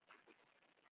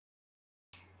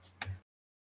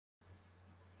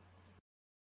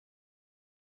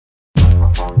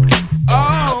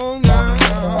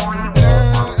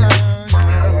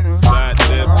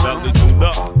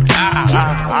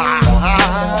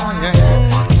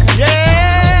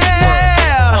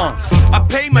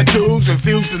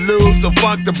so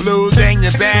fuck the blues. Ain't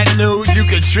your bad news, you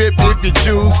can trip if you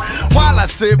choose. While I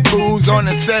sip booze on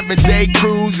a 7-day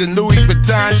cruise in Louis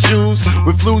Vuitton shoes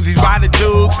with floozies by the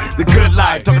tubes. The good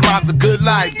life, talking about the good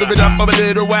life. Live it up for a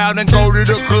little while, then go to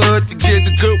the hood to get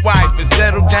a good wife and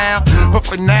settle down. But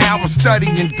for now, I'm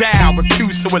studying down,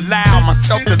 refuse to allow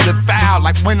myself to live foul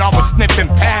like when I was sniffing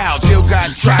pals. Still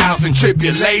got trials and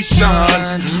tribulations.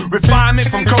 Refinement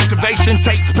from cultivation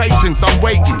takes patience. I'm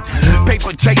waiting,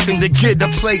 paper chasing to get a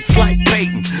place like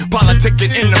Peyton. Politics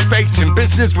and interfacing,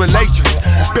 business relations.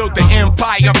 Built the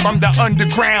empire from the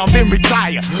underground, then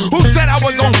retire. Who said I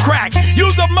was on crack?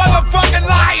 You's a motherfucking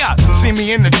liar. See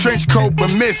me in the trench coat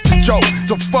but missed the joke,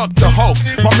 so fuck the hoax.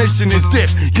 My mission is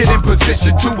this: get in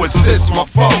position to assist my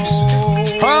folks.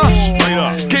 Huh?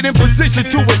 Get in position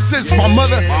to assist my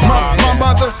mother, my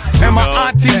mother, and my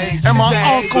auntie, and my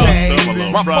uncle,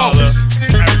 my folks.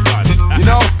 You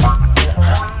know?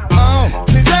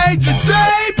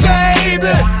 Today,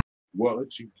 baby.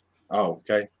 What you? Oh,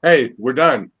 okay. Hey, we're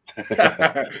done.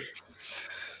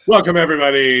 Welcome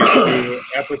everybody to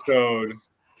episode.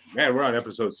 Man, we're on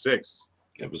episode 6.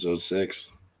 Episode 6.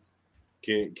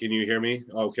 Can you hear me?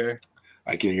 Okay.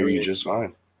 I can hear you just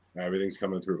fine. Everything's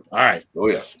coming through. All right. Oh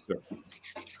yeah.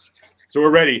 So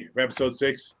we're ready for episode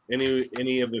 6.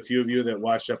 Any of the few of you that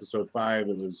watched episode 5,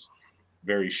 it was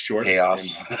very short.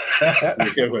 Chaos.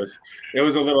 It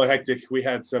was a little hectic. We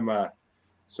had some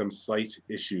slight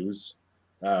issues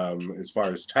as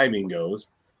far as timing goes.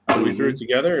 We threw it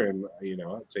together, and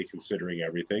I'd say considering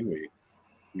everything,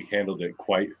 we handled it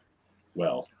quite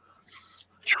well.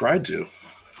 Tried to.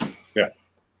 Yeah.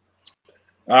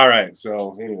 All right.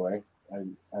 So anyway,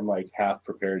 I'm like half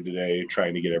prepared today,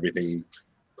 trying to get everything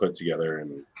put together,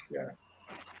 and yeah,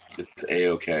 It's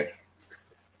A-okay.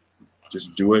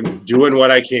 just doing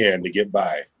what I can to get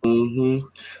by.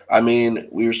 I mean,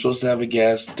 we were supposed to have a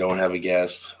guest. Don't have a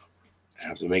guest.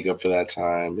 Have to make up for that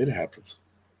time. It happens.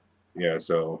 Yeah.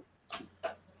 So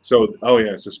oh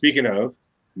yeah. So speaking of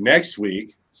next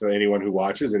week, so anyone who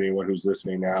watches, anyone who's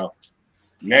listening now,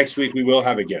 next week we will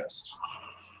have a guest.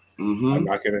 I'm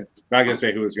not gonna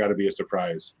say who. It's got to be a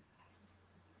surprise.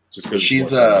 Just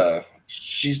because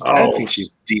I think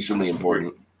she's decently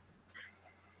important.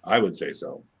 I would say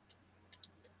so.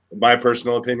 In my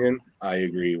personal opinion, I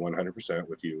agree 100%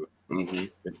 with you.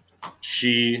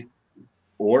 She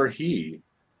or he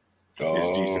is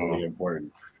decently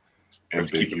important.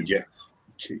 Let's keep them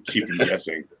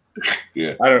guessing.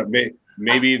 Yeah. I don't know.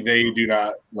 Maybe they do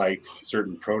not like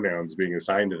certain pronouns being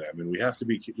assigned to them, and we have to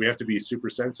be super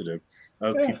sensitive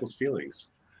of people's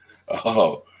feelings.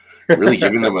 Oh, really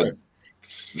giving them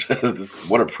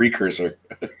what a precursor.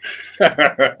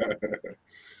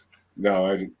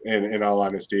 No, in all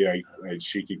honesty,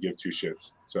 she could give two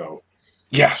shits. So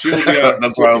yeah,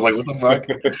 that's why I was like, what the fuck?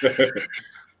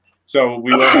 So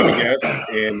we will have a guest,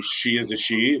 and she is a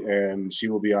she, and she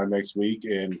will be on next week,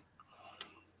 and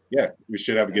yeah, we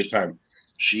should have a good time.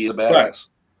 She is a badass.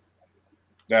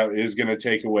 That is going to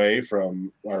take away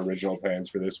from our original plans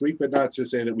for this week, but not to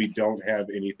say that we don't have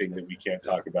anything that we can't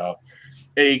talk about,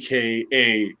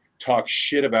 aka talk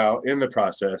shit about in the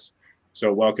process.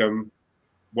 So welcome,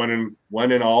 one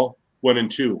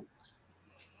and two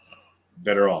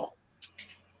that are all.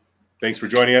 Thanks for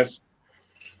joining us.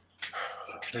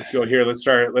 Let's go here. Let's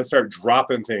start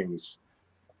dropping things.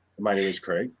 My name is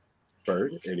Craig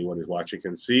Bird. Anyone who's watching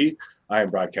can see. I am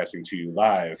broadcasting to you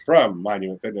live from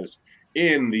Monument Fitness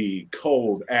in the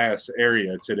cold ass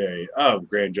area today of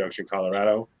Grand Junction,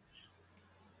 Colorado.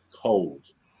 Cold.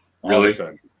 All of a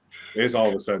sudden. It's all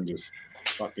of a sudden just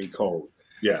fucking cold.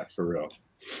 Yeah, for real.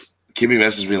 Kimmy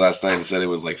messaged me last night and said it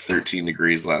was like 13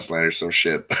 degrees last night or some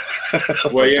shit.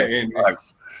 Well,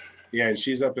 yeah, and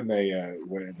she's up in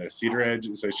the Cedar Edge,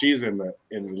 so she's in a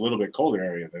little bit colder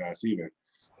area than us even.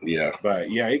 Yeah.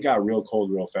 But yeah, it got real cold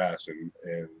real fast, and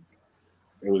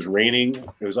it was raining.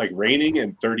 It was like raining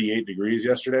and 38 degrees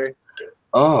yesterday.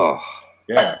 Oh.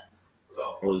 Yeah.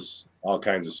 It was all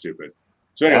kinds of stupid.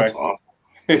 So anyway. That's awesome.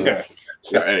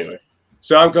 Yeah. Anyway.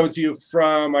 So I'm coming to you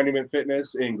from Monument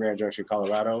Fitness in Grand Junction,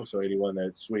 Colorado. So anyone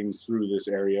that swings through this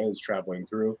area is traveling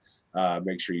through.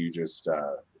 Make sure you just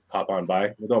pop on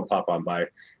by. Well, don't pop on by.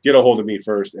 Get a hold of me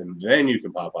first, and then you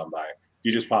can pop on by. If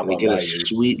you just pop on get by. Get a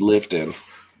sweet lift in.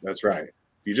 That's right.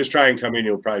 If you just try and come in,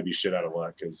 you'll probably be shit out of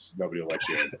luck because nobody will let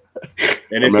you in.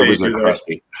 And if members they do are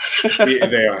crusty.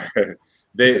 They are.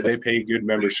 They pay good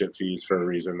membership fees for a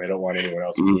reason. They don't want anyone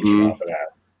else to push off of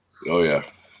that. Oh yeah.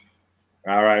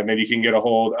 All right, and then you can get a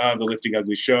hold of the Lifting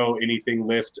Ugly Show. Anything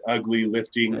lift ugly,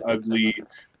 lifting ugly.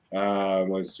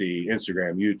 Let's see,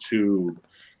 Instagram, YouTube,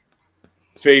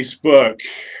 Facebook.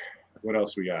 What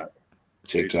else we got?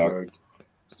 TikTok. Facebook,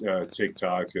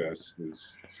 TikTok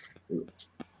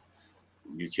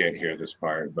you can't hear this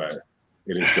part, but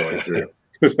it is going through.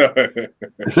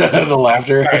 The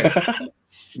laughter.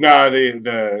 No,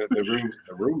 the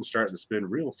room's starting to spin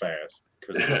real fast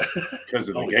because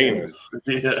of the gayness.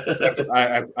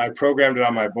 Yeah. I programmed it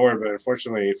on my board, but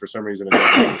unfortunately, for some reason, it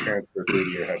doesn't transfer through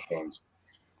to your headphones.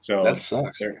 So that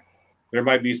sucks. There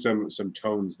might be some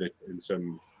tones and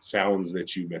some sounds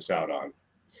that you miss out on.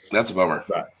 That's a bummer.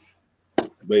 But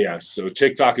yeah, so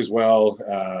TikTok as well.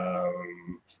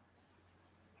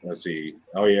 Let's see.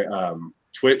 Oh yeah,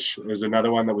 Twitch is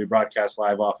another one that we broadcast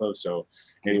live off of. So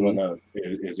anyone that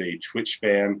is a Twitch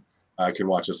fan can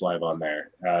watch us live on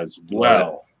there as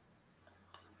well.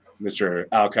 Mr.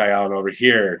 Al Kayan over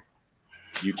here,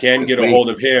 you can get a hold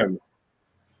of him.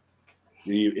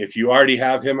 If you already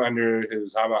have him under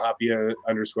his _Hapia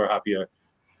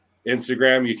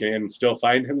Instagram, you can still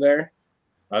find him there.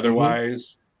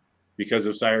 Otherwise, because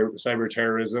of cyber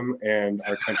terrorism and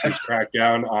our country's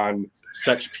crackdown on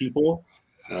such people,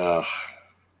 you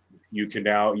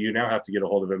now have to get a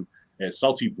hold of him at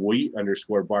saltyboy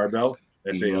 _barbell,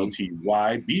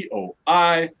 SALTYBOI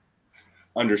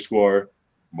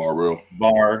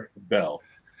 _barbell.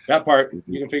 That part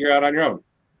you can figure out on your own.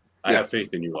 I have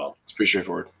faith in you all. It's pretty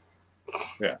straightforward.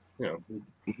 Yeah,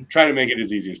 try to make it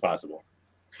as easy as possible.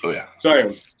 Oh yeah. So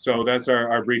that's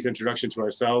our brief introduction to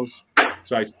ourselves.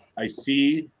 So I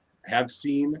have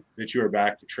seen that you are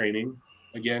back to training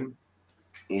again.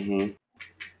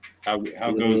 How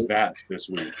goes that this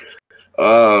week?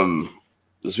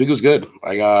 This week was good.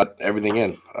 I got everything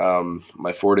in.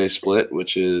 My 4-day split,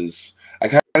 which is I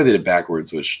kind of did it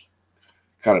backwards, which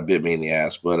kind of bit me in the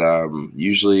ass. But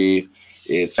usually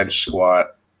it's bench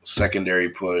squat, secondary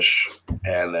push,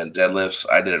 and then deadlifts.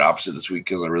 I did it opposite this week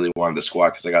because I really wanted to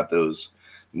squat because I got those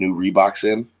new Reeboks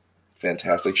in.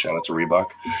 Fantastic! Shout out to Reebok.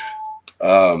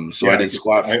 So I did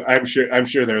squat. I'm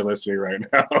sure they're listening right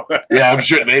now. Yeah, I'm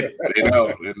sure they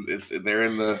know. They're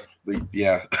in the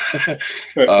yeah.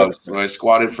 So I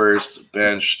squatted first,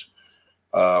 benched,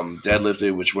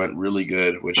 deadlifted, which went really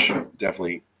good. Which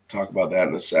definitely talk about that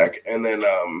in a sec. And then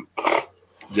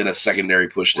did a secondary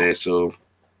push day. So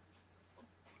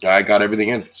I got everything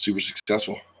in. Super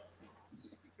successful.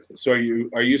 So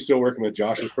are you still working with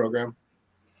Josh's program?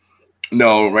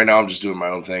 No, right now I'm just doing my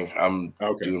own thing. I'm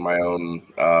doing my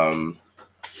own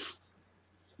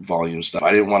volume stuff.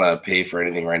 I didn't want to pay for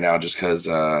anything right now just because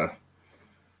I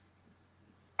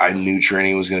knew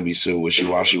training was going to be so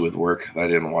wishy-washy with work that I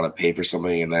didn't want to pay for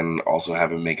something and then also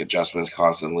have him make adjustments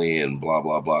constantly and blah,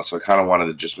 blah, blah. So I kind of wanted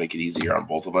to just make it easier on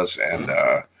both of us and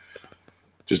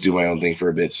just do my own thing for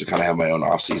a bit, so kind of have my own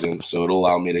off season. So it'll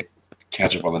allow me to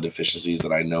catch up on the deficiencies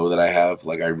that I know that I have.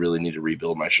 Like I really need to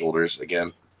rebuild my shoulders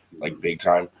again, like big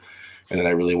time. And then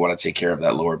I really want to take care of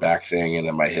that lower back thing and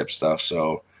then my hip stuff.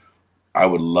 So I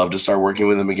would love to start working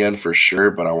with him again for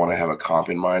sure, but I want to have a comp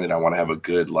in mind and I want to have a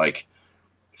good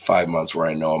 5 months where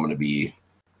I know I'm going to be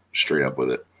straight up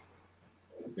with it.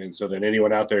 And so then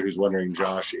anyone out there who's wondering,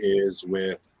 Josh is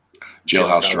with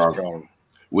Jailhouse Strong.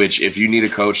 Which if you need a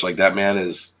coach, that man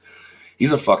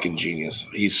he's a fucking genius.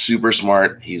 He's super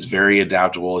smart. He's very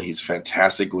adaptable. He's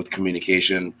fantastic with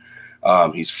communication.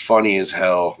 He's funny as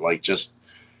hell. Just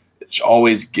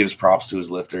always gives props to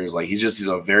his lifters. He's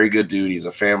a very good dude. He's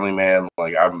a family man.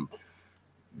 I'm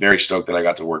very stoked that I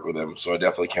got to work with him. So I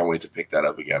definitely can't wait to pick that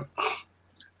up again.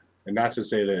 And not to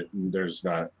say that there's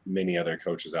not many other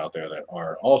coaches out there that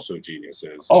are also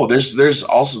geniuses. Oh, there's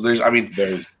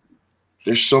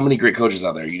so many great coaches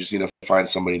out there. You just need to find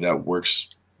somebody that works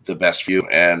the best for you.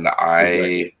 And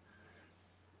I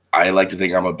like to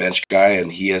think I'm a bench guy,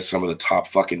 and he has some of the top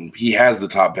he has the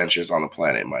top benchers on the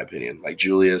planet, in my opinion. Like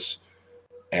Julius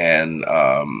and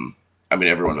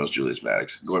everyone knows Julius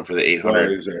Maddox going for the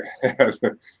 800.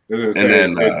 And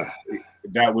then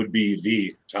that would be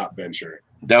the top bencher.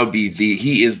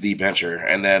 He is the bencher.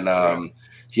 And then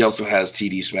he also has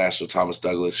TD Smash, so Thomas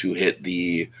Douglas, who hit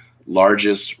the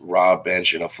largest raw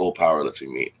bench in a full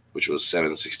powerlifting meet, which was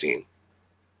 716.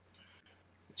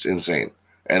 It's insane.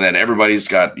 And then everybody's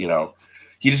got,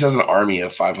 he just has an army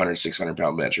of 500, 600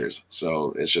 pound benchers.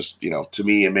 So it's just, to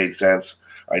me, it made sense.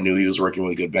 I knew he was working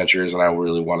with good benchers, and I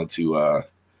really wanted to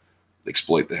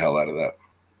exploit the hell out of that.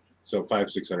 So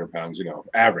 500-600 pounds,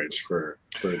 average for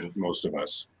most of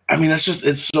us. I mean, that's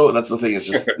the thing. It's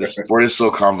just the sport is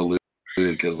so convoluted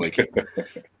because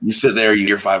you sit there, you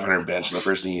hear 500 bench, and the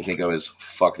first thing you think of is,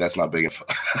 fuck, that's not big enough.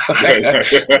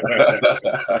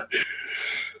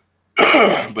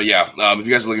 But yeah, if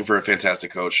you guys are looking for a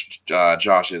fantastic coach,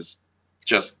 Josh is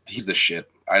he's the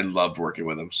shit. I loved working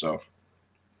with him. So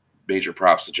major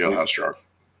props to Jailhouse Strong.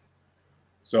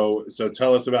 So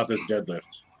tell us about this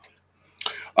deadlift.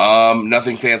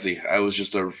 Nothing fancy. I was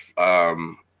just I've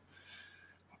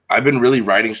been really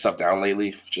writing stuff down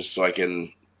lately just so I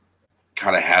can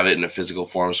kind of have it in a physical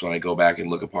form. So when I go back and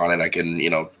look upon it, I can,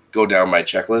 go down my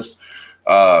checklist.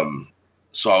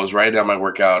 So I was writing down my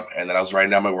workout, and then I was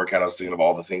writing down my workout. I was thinking of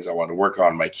all the things I wanted to work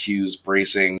on, my cues,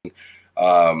 bracing,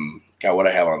 got what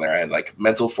I have on there. I had like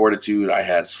mental fortitude. I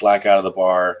had slack out of the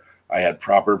bar. I had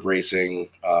proper bracing,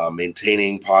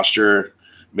 maintaining posture,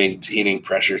 maintaining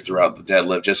pressure throughout the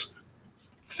deadlift, just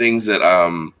things that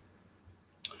I've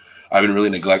been really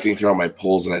neglecting throughout my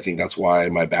pulls, and I think that's why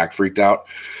my back freaked out.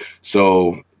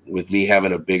 So with me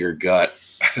having a bigger gut,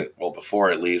 well,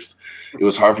 before at least, it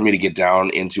was hard for me to get down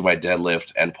into my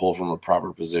deadlift and pull from a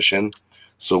proper position.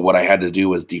 So what I had to do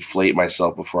was deflate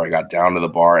myself before I got down to the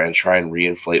bar and try and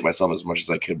reinflate myself as much as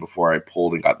I could before I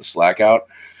pulled and got the slack out.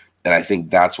 And I think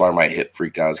that's why my hip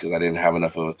freaked out, is because I didn't have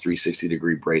enough of a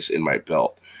 360-degree brace in my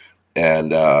belt.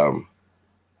 And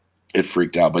it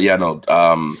freaked out. But yeah, no,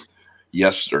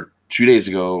 3 days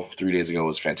ago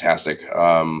was fantastic.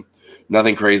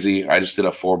 Nothing crazy. I just did a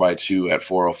 4x2 at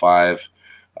 405.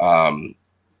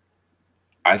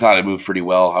 I thought it moved pretty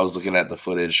well. I was looking at the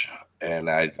footage, and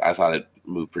I thought it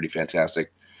moved pretty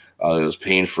fantastic. It was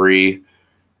pain-free.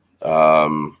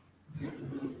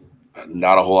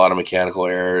 Not a whole lot of mechanical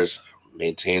errors.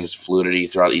 Maintains fluidity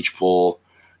throughout each pull.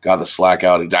 Got the slack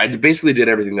out. I basically did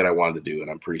everything that I wanted to do, and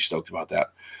I'm pretty stoked about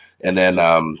that. And then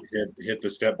hit the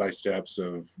step-by-steps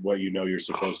of what you're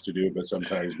supposed to do, but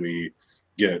sometimes we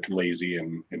get lazy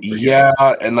and yeah,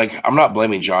 and like I'm not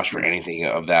blaming Josh for anything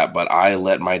of that, but I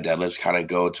let my deadlifts kind of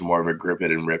go to more of a grip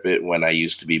it and rip it when I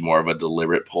used to be more of a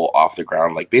deliberate pull off the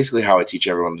ground, like basically how I teach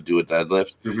everyone to do a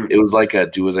deadlift. Mm-hmm. It was like a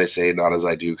do as I say, not as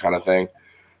I do kind of thing,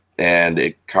 and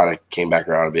it kind of came back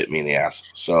around a bit me in the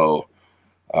ass. So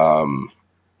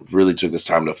really took this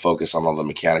time to focus on all the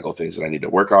mechanical things that I need to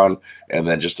work on, and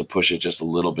then just to push it just a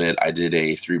little bit, I did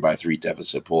a 3x3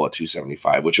 deficit pull at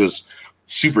 275, which was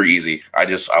super easy. I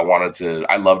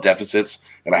love deficits,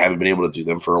 and I haven't been able to do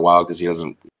them for a while because he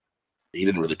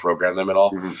didn't really program them at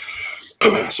all.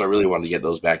 Mm-hmm. So I really wanted to get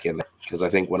those back in there, because I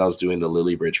think when I was doing the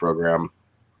Lily Bridge program,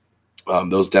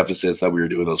 those deficits that we were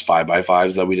doing, those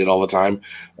 5x5s that we did all the time,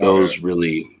 those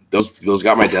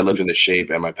got my deadlift into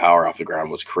shape, and my power off the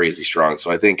ground was crazy strong. So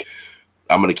I think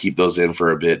I'm going to keep those in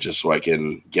for a bit just so I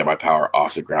can get my power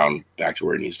off the ground back to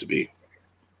where it needs to be.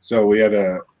 So I had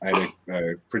a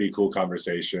pretty cool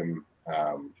conversation.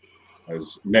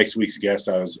 As next week's guest,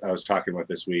 I was talking with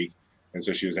this week, and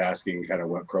so she was asking kind of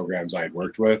what programs I had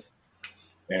worked with,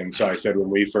 and so I said when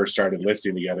we first started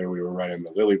lifting together, we were running the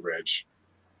Lily Bridge,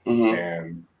 mm-hmm.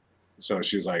 and so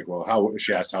she's like, "Well,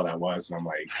 she asked how that was," and I'm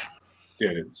like,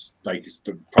 "Dude, it's like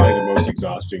probably the most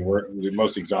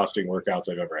exhausting workouts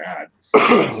I've ever had."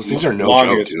 Those things are no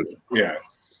joke, dude. Yeah.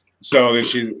 So then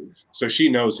she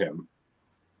knows him.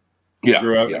 Yeah,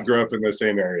 grew up in the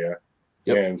same area,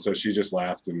 yep. And so she just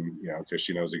laughed, and because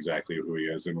she knows exactly who he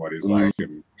is and what he's mm-hmm. like,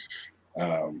 and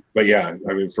but yeah,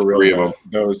 I mean, for real,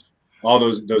 those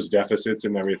deficits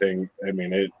and everything. I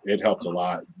mean, it helped a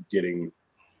lot getting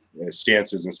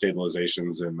stances and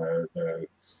stabilizations and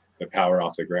the power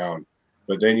off the ground.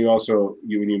 But then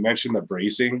when you mentioned the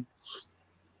bracing,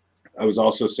 I was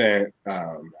also saying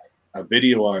a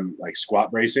video on like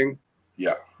squat bracing.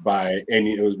 Yeah.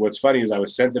 What's funny is I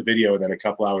was sent the video, and then a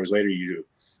couple hours later you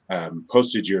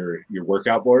posted your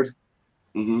workout board,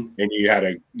 mm-hmm. and you had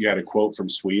a quote from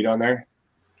Swede on there.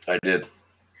 I did.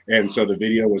 And so the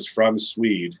video was from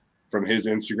Swede, from his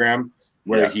Instagram,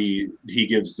 where he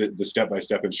gives the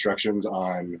step-by-step instructions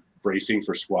on bracing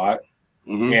for squat.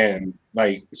 Mm-hmm. And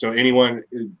like, so anyone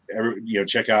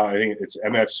check out, I think it's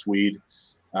MF Swede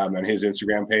on his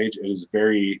Instagram page. It is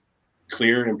very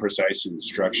clear and precise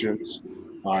instructions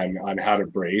on how to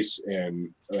brace,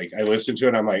 and like I listened to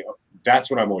it, I'm like,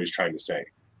 that's what I'm always trying to say.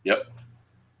 Yep.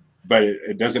 But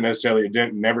it doesn't necessarily, it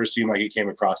didn't never seem like it came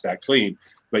across that clean,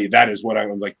 but that is what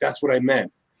I'm like, that's what I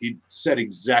meant. He said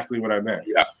exactly what I meant.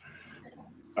 Yeah.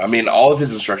 I mean, all of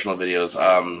his instructional videos,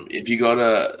 if you go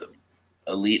to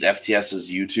Elite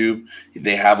FTS's YouTube,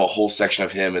 they have a whole section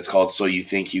of him. It's called So You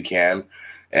Think You Can.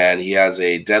 And he has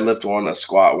a deadlift one, a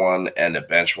squat one, and a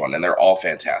bench one, and they're all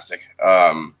fantastic.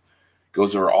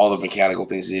 Goes over all the mechanical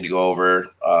things you need to go over,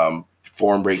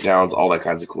 form breakdowns, all that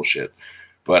kinds of cool shit.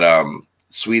 But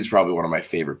Swede's probably one of my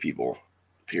favorite people,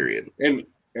 period. And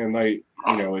like,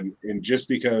 and just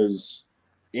because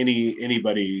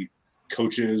anybody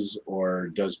coaches or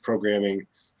does programming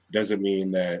doesn't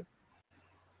mean that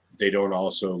they don't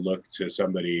also look to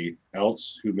somebody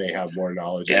else who may have more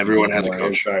knowledge. Everyone has a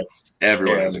coach.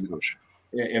 Everyone has a coach.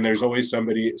 and there's always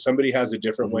somebody has a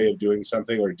different way of doing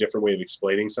something or a different way of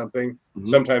explaining something. Mhm.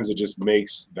 Sometimes it just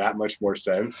makes that much more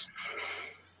sense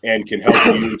and can help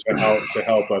you to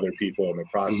help other people in the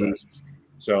process.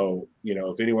 So, you know,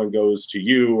 if anyone goes to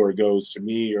you or goes to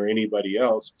me or anybody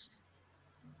else,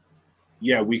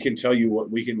 yeah, we can tell you what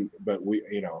we can, but we,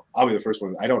 you know, I'll be the first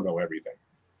one. I don't know everything.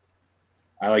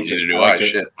 I like Neither to, do I like I, to,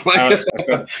 shit.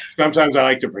 sometimes I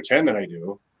like to pretend that I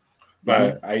do,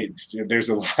 but there's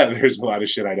a lot of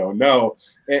shit I don't know,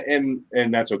 and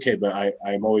that's okay. But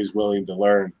I'm always willing to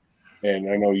learn,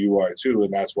 and I know you are too,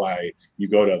 and that's why you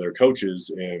go to other coaches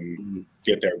and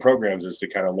get their programs, is to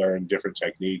kind of learn different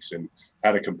techniques and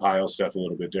how to compile stuff a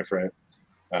little bit different.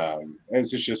 And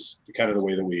it's just kind of the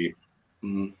way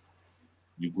that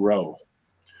you grow.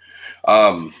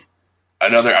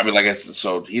 Like I said,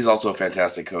 so he's also a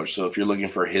fantastic coach. So if you're looking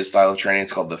for his style of training,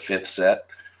 it's called the Fifth Set,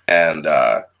 and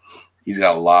he's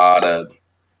got a lot of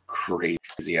crazy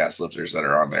ass lifters that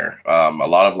are on there. A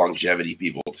lot of longevity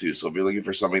people too. So if you're looking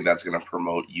for something that's going to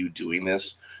promote you doing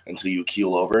this until you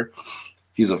keel over,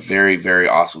 he's a very, very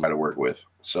awesome guy to work with.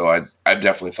 So I've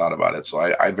definitely thought about it. So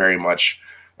I very much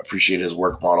appreciate his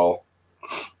work model.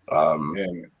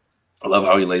 I love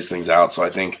how he lays things out. So I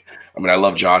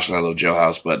love Josh and I love Joe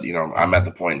House, but you know, I'm at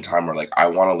the point in time where like I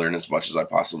want to learn as much as I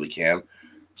possibly can.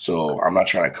 So I'm not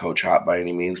trying to coach hot by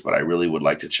any means, but I really would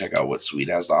like to check out what Sweet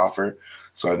has to offer.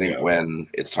 So I think when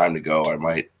it's time to go, I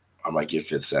might give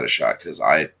Fifth Set a shot, because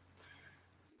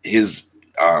his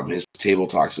table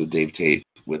talks with Dave Tate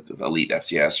with Elite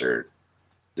FTS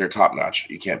they're top notch.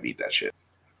 You can't beat that shit.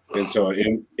 And so,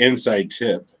 inside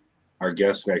tip, our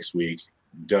guest next week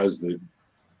does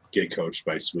get coached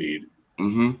by Swede,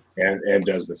 and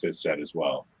does the Fifth Set as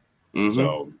well.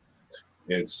 So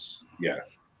it's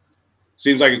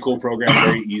seems like a cool program.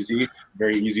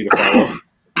 Very easy to follow.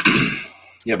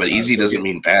 Yeah, but easy doesn't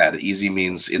mean bad. Easy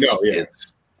means it's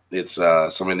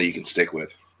something that you can stick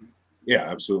with. Yeah,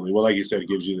 absolutely. Well, like you said,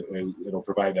 it'll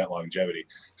provide that longevity.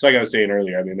 So like I was saying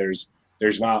earlier, I mean,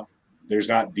 there's not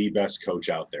the best coach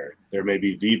out there. There may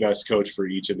be the best coach for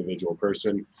each individual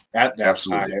person at that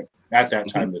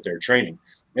time that they're training.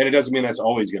 And it doesn't mean that's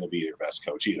always going to be your best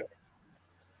coach either.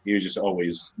 You just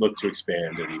always look to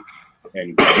expand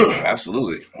and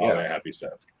absolutely all that happy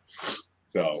stuff.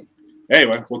 So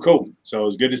anyway, well, cool. So it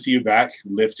was good to see you back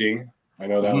lifting. I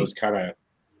know that was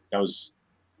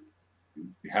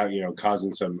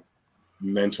causing some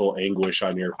mental anguish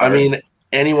on your part. I mean,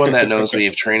 anyone that knows me,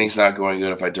 if training's not going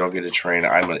good, if I don't get to train,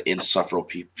 I'm an insufferable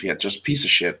piece of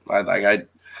shit.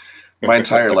 My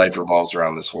entire life revolves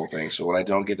around this whole thing. So when I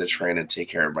don't get to train and take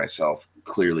care of myself,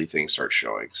 clearly things start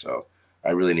showing. So I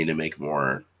really need to make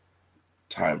more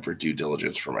time for due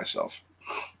diligence for myself.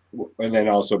 And then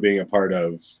also being a part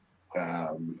of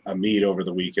a meet over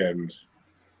the weekend.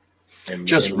 And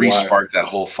just re-spark that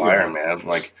whole fire, man.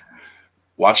 Like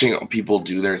watching people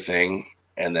do their thing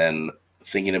and then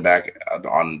thinking back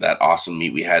on that awesome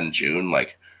meet we had in June,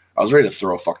 like I was ready to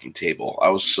throw a fucking table. I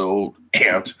was so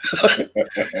amped.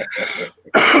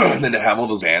 And then to have all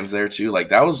those bands there too, like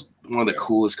that was one of the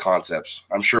coolest concepts.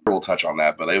 I'm sure we'll touch on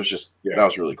that, but it was just that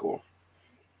was really cool.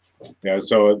 Yeah,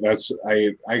 so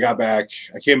I got back.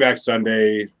 I came back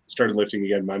Sunday, started lifting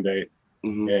again Monday,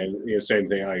 and same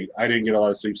thing. I didn't get a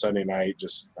lot of sleep Sunday night.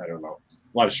 Just I don't know,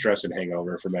 a lot of stress and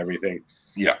hangover from everything.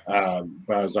 Yeah.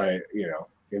 But as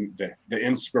in the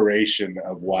inspiration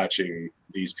of watching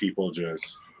these people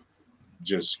just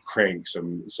crank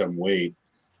some weight,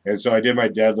 and so I did my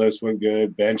deadlifts, went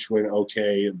good, bench went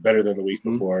okay, better than the week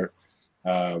before.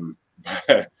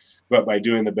 But by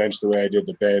doing the bench the way I did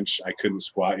the bench, I couldn't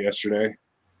squat yesterday.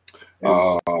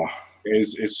 As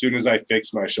soon as I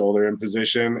fixed my shoulder in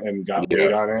position and got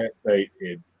weight on it,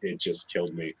 it just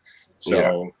killed me.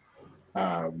 So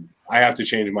I have to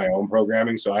change my own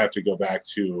programming. So I have to go back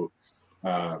to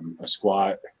a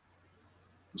squat,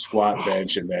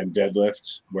 bench, and then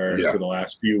deadlift. Where for the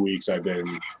last few weeks I've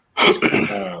been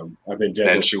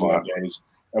deadlifting Mondays.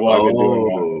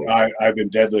 Well, I've been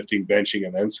deadlifting, benching,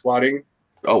 and then squatting.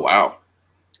 Oh wow!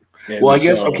 And well, I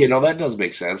guess no, that does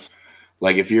make sense.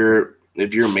 Like if your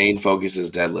main focus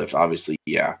is deadlift, obviously,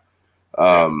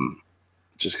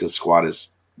 just because squat is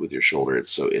with your shoulder, it's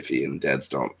so iffy, and deads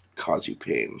don't cause you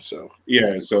pain. So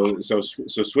so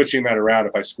switching that around.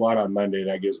 If I squat on Monday,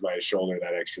 that gives my shoulder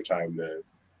that extra time to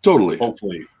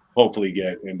hopefully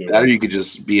get into that. Or you could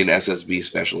just be an SSB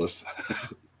specialist.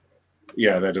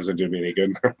 Yeah, that doesn't do me any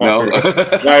good. No.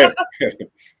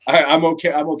 I'm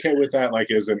okay with that,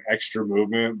 like as an extra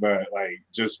movement, but like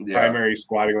just primary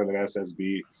squatting with an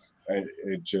SSB, I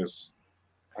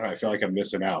feel like I'm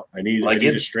missing out. I need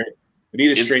to strength. I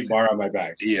need a straight bar on my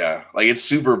back. Yeah, like it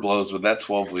super blows, but that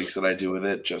 12 weeks that I do with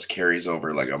it just carries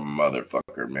over like a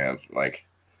motherfucker, man. Like,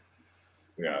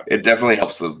 yeah, it definitely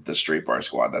helps the straight bar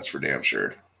squat. That's for damn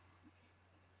sure.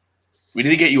 We need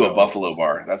to get you a buffalo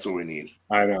bar. That's what we need.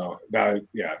 I know.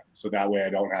 So that way I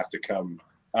don't have to come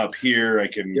up here. I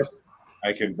can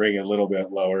bring it a little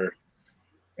bit lower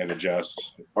and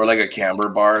adjust. Or like a camber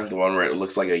bar, the one where it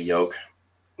looks like a yoke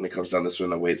when it comes down this way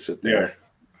and the weights sit there. Yeah.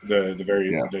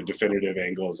 The definitive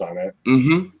angles on it.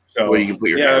 Mm-hmm. So where you can put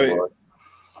your hands on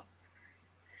it.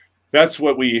 That's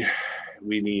what we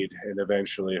need, and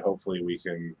eventually, hopefully, we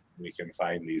can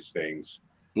find these things.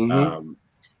 Mm-hmm.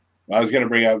 I was going to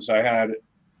bring up. So I had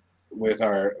with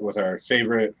our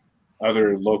favorite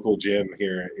other local gym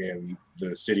here in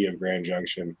the city of Grand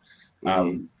Junction.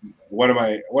 One of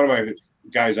my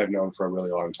guys I've known for a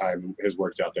really long time has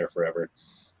worked out there forever.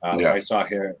 I saw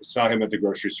him at the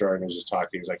grocery store and was just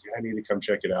talking. He's like, I need to come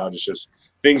check it out. It's just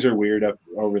things are weird up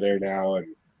over there now,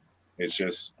 and it's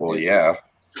just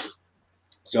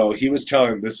So he was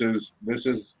telling this is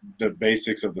the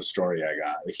basics of the story I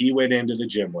got. He went into the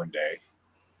gym one day,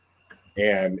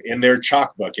 and in their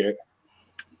chalk bucket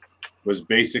was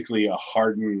basically a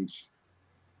hardened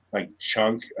like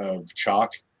chunk of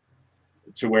chalk,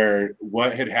 to where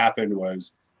what had happened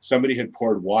was somebody had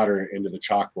poured water into the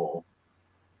chalk bowl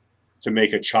to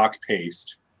make a chalk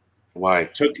paste. Why?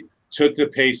 Took the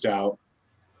paste out,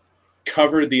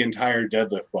 covered the entire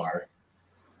deadlift bar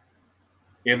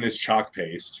in this chalk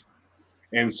paste.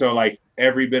 And so like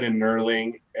every bit of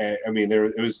knurling,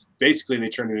 it was basically, they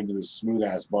turned it into this smooth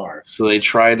ass bar. So they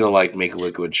tried to like make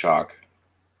liquid chalk.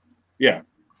 Yeah.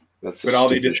 That's the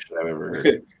stupidest shit I've ever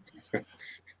heard.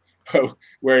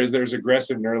 Whereas there's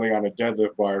aggressive knurling on a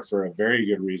deadlift bar for a very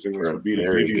good reason, which would be to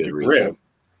give you the grip.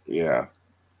 Yeah.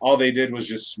 All they did was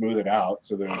just smooth it out.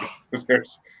 So then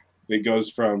it goes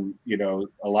from,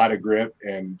 a lot of grip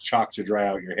and chalk to dry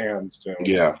out your hands to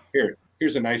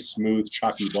here's a nice smooth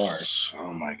chalky bar.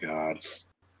 Oh my God.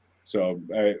 So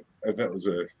that was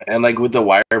and like with the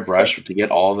wire brush to get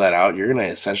all of that out, you're going to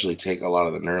essentially take a lot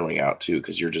of the knurling out too,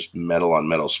 because you're just metal on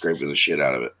metal scraping the shit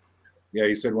out of it. Yeah,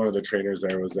 he said one of the trainers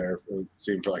there was there, it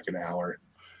seemed, for like an hour.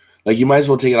 Like you might as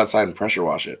well take it outside and pressure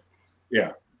wash it.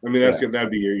 Yeah. I mean,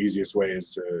 that'd be your easiest way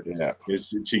is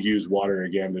to use water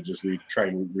again to just try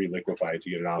and reliquify it to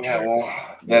get it out. Yeah, well,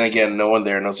 then again, no one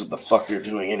there knows what the fuck they're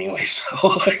doing anyway.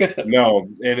 So no,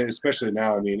 and especially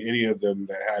now, I mean, any of them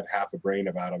that had half a brain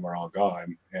about them are all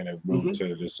gone and have moved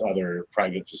to this other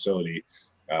private facility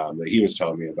that he was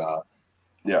telling me about.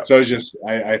 Yeah. So it's just,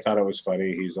 I thought it was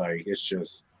funny. He's like, it's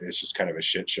just kind of a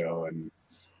shit show, and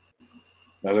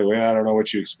I was like, well, I don't know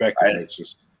what you expected. It's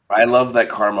just. I love that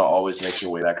karma always makes her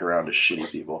way back around to shitty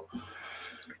people.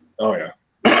 Oh, yeah.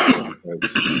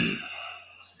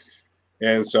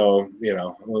 And so,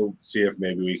 we'll see if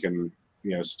maybe we can,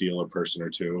 steal a person or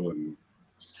two. And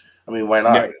I mean, why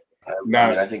not?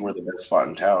 I think we're the best spot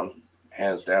in town,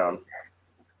 hands down.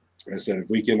 I said, if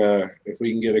we can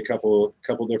get a couple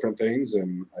different things,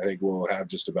 and I think we'll have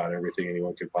just about everything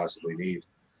anyone could possibly need.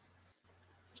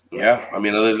 Yeah. I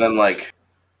mean, other than like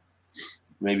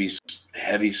maybe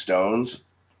heavy stones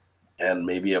and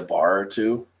maybe a bar or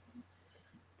two.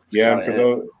 For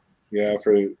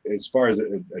as far as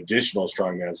additional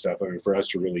strongman stuff, I mean, for us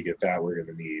to really get that,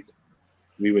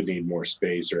 we would need more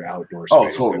space or outdoor space.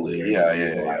 Oh, totally. Yeah.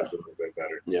 A little bit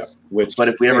better. Yeah. But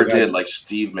if we ever did, like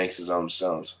Steve makes his own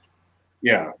stones.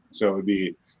 Yeah. So it would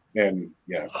be, and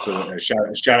yeah. So a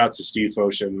shout out to Steve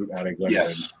Foshin out of Glenwood.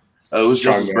 Yes. Oh, it was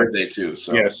just his birthday too.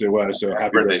 So yes, it was. So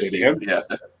happy birthday to him. Yeah.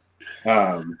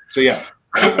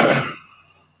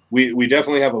 We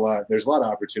definitely have a lot. There's a lot of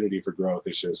opportunity for growth.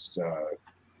 It's just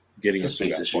getting us to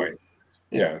that point.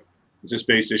 Yeah, it's a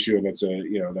space issue, and it's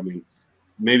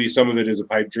maybe some of it is a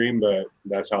pipe dream, but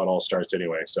that's how it all starts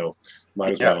anyway. So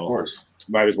might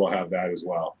as well have that as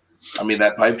well. I mean,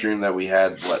 that pipe dream that we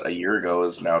had a year ago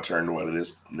is now turned to what it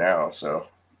is now. So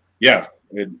yeah,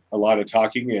 a lot of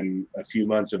talking and a few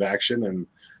months of action, and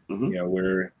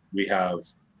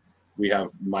we have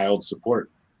mild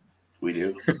support. We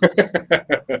do.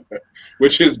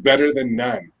 Which is better than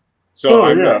none. So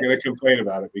I'm not going to complain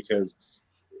about it, because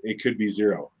it could be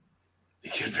zero.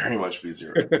 It could very much be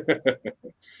zero.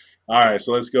 All right,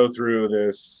 so let's go through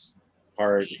this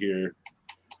part here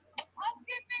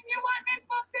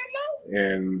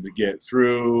and get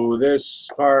through this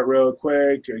part real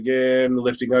quick. Again,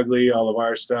 Lifting Ugly, all of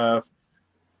our stuff.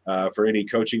 For any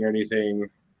coaching or anything,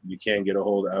 you can get a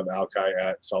hold of Alkai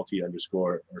at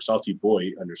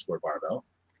saltyboy_barbell.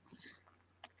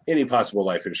 Any possible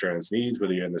life insurance needs,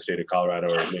 whether you're in the state of Colorado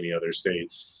or many other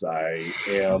states, I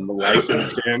am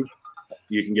licensed in.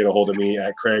 You can get a hold of me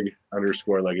at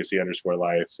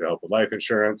Craig_Legacy_Life to help with life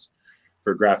insurance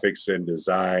for graphics and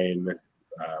design,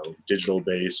 digital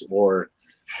base, or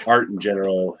art in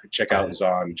general. Check out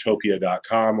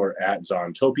Zontopia.com or at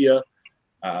Zontopia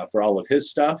for all of his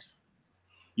stuff.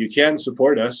 You can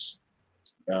support us.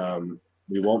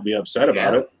 We won't be upset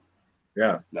about it.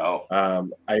 Yeah. No.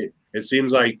 It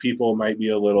seems like people might be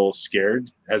a little scared,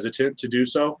 hesitant to do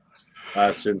so,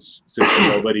 since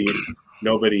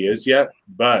nobody is yet.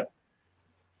 But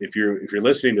if you're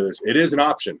listening to this, it is an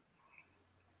option.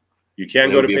 You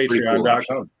can go to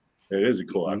patreon.com. It is a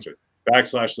cool option.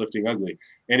 /Lifting Ugly.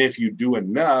 And if you do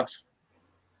enough,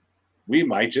 we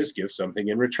might just give something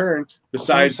in return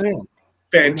besides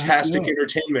fantastic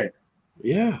entertainment.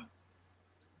 Yeah.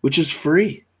 Which is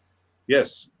free.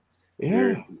 Yes.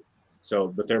 Yeah.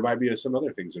 But there might be some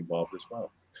other things involved as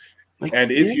well.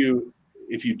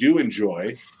 If you do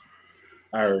enjoy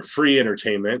our free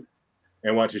entertainment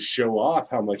and want to show off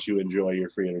how much you enjoy your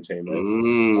free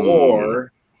entertainment,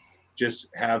 or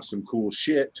just have some cool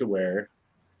shit to wear,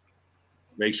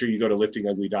 make sure you go to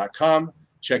liftingugly.com,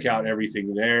 check out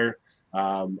everything there.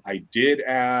 I did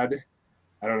add,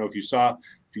 I don't know if you saw,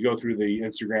 if you go through the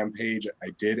Instagram page, I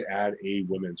did add a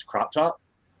women's crop top.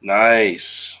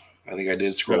 Nice. I think I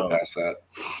did scroll past that.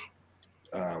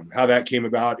 How that came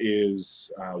about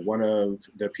is one of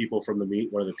the people from the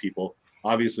meet,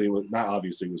 obviously was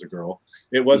a girl.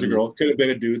 It was a girl. Could have been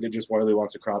a dude that just really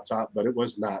wants a crop top, but it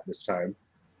was not this time.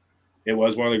 It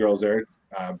was one of the girls there,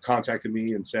 contacted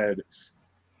me and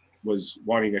was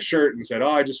wanting a shirt and said,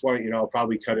 I just want it, I'll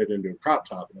probably cut it into a crop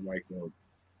top. And I'm like, well,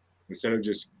 instead of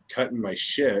just cutting my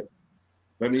shit,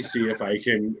 let me see if I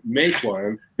can make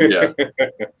one. Yeah.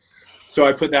 So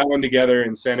I put that one together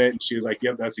and sent it, and she was like,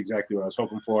 yep, that's exactly what I was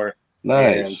hoping for.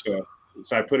 Nice. And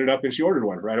so I put it up, and she ordered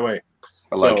one right away.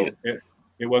 I like it.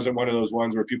 It wasn't one of those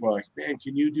ones where people are like, man,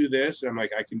 can you do this? And I'm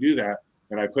like, I can do that.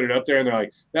 And I put it up there, and they're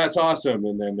like, that's awesome.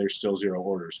 And then there's still 0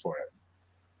 orders for it.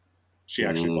 She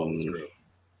actually followed through.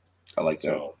 I like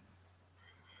that.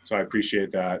 So I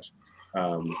appreciate that.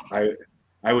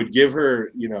 I would give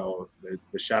her, the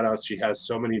shout outs. She has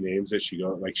so many names that she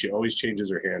always changes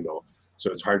her handle.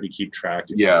 So it's hard to keep track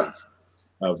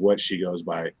of what she goes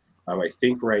by. I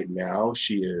think right now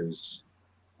she is,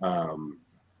 I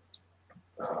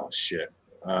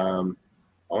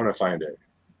want to find it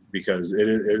because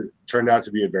it turned out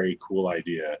to be a very cool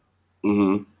idea.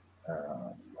 Mm-hmm.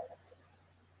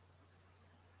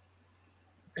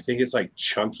 I think it's like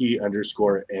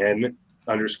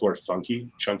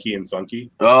Chunky_N_Funky, Chunky and Funky.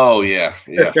 Oh yeah.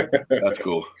 That's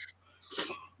cool.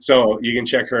 So you can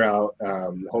check her out.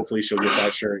 Hopefully she'll get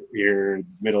that shirt here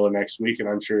middle of next week, and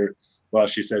I'm sure. Well,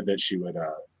 she said that she would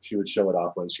show it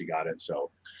off once she got it.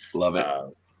 So love it.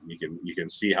 You can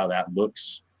see how that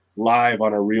looks live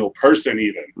on a real person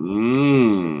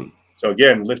even. So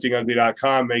again,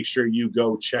 liftingugly.com. Make sure you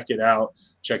go check it out.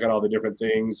 Check out all the different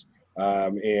things.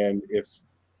 And if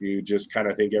you just kind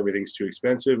of think everything's too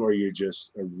expensive, or you're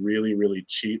just a really, really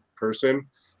cheap person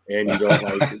and you don't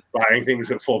like buying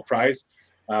things at full price,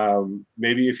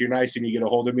 maybe if you're nice and you get a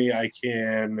hold of me, I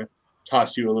can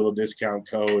toss you a little discount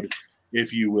code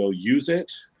if you will use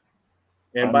it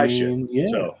and buy shit. Yeah.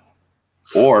 So,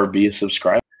 or be a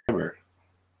subscriber. And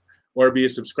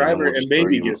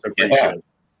maybe get some free shit.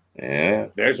 Yeah.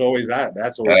 There's always that.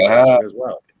 That's always an option as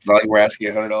well. It's not like we're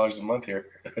asking $100 a month here.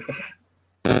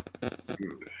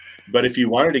 But if you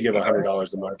wanted to give $100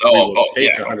 a month, we will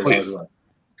take $100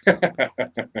 a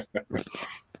month.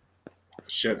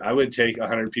 Shit, I would take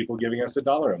 100 people giving us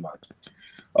 $1 a month.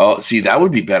 Oh, see, that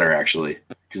would be better actually,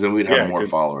 because then we'd have more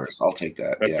followers. I'll take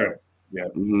that. That's right. Yeah.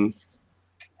 Mm-hmm.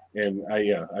 And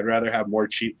I'd rather have more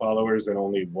cheap followers than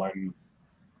only one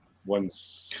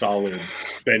solid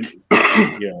spend.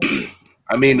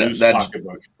 I mean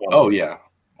that. Oh yeah.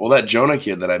 Well, that Jonah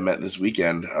kid that I met this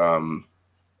weekend,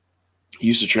 he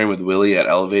used to train with Willie at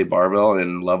Elevate Barbell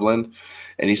in Loveland,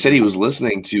 and he said he was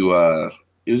listening to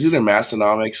it was either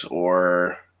Massonomics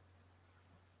or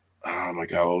oh my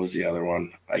god, what was the other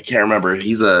one? I can't remember.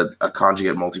 He's a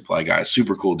conjugate multiply guy,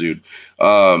 super cool dude.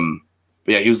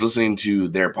 But yeah, he was listening to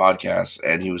their podcast,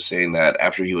 and he was saying that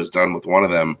after he was done with one of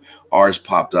them, ours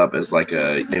popped up as like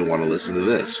they want to listen to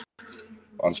this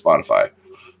on Spotify,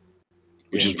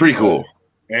 which is pretty cool.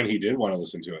 And he did want to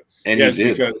listen to it. And he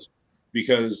did.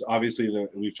 Because obviously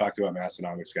we've talked about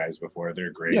Massonomics guys before.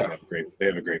 They're great. Yeah. They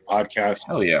have a great podcast.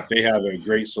 Hell yeah. They have a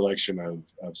great selection of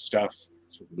stuff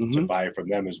to buy from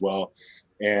them as well.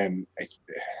 And I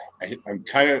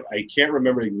can't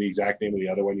remember the exact name of the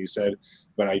other one you said,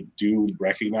 but I do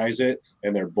recognize it,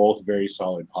 and they're both very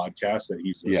solid podcasts that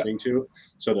he's listening to.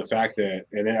 So the fact that,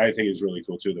 and I think it's really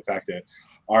cool too, the fact that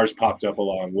ours popped up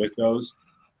along with those,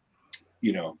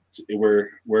 you know,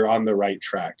 we're on the right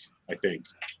track, I think.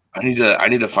 I need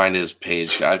to find his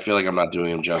page. I feel like I'm not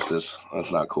doing him justice.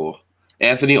 That's not cool.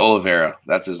 Anthony Oliveira,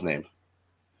 that's his name.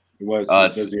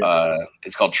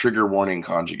 It's called Trigger Warning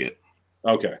Conjugate.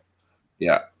 Okay.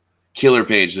 Yeah. Killer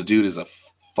page. The dude is a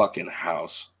fucking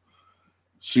house.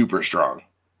 Super strong.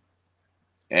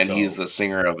 And he's the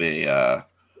singer of a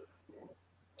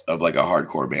like a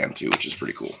hardcore band too, which is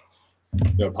pretty cool.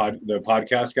 The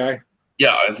podcast guy?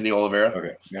 Yeah, Anthony Oliveira.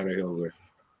 Okay. Anthony Oliveira.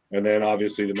 And then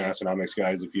obviously the Massonomics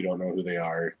guys, if you don't know who they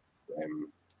are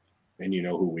and you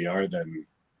know who we are, then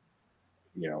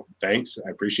you know, thanks.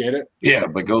 I appreciate it. Yeah,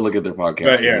 but go look at their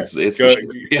podcast. But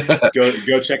yeah,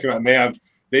 go check them out.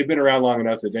 They've been around long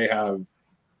enough that they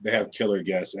have killer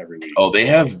guests every week. Oh, they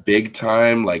have big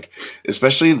time, like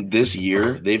especially this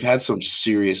year, they've had some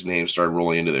serious names start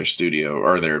rolling into their studio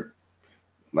or their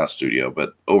not studio,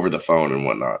 but over the phone and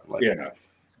whatnot. Like,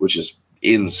 which is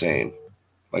insane.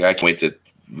 Like I can't wait to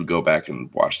go back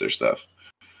and watch their stuff.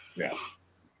 Yeah.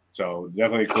 So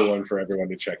definitely a cool one for everyone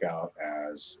to check out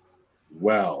as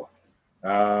well.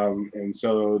 And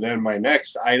so then my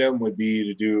next item would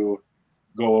be to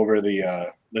go over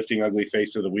the Lifting Ugly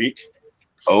Face of the Week.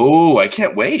 Oh, I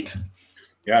can't wait.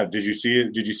 Yeah. Did you see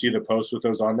it? Did you see the post with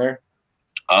those on there?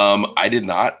 I did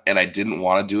not, and I didn't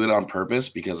want to do it on purpose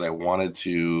because I wanted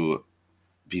to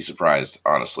be surprised,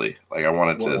 honestly. Like I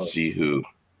wanted to see who.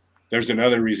 There's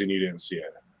another reason you didn't see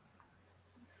it.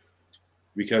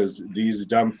 Because these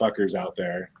dumb fuckers out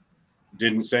there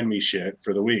didn't send me shit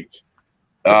for the week.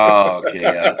 Oh, okay,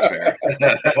 yeah, that's fair.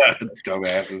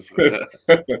 Dumbasses.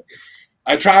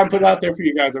 I try and put it out there for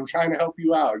you guys. I'm trying to help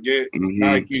you out.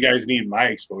 Not like you guys need my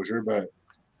exposure, but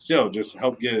still just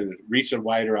help reach a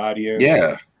wider audience.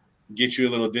 Yeah. Get you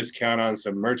a little discount on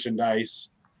some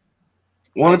merchandise.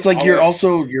 Well, it's like you're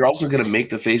also gonna make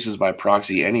the faces by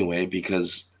proxy anyway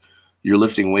because you're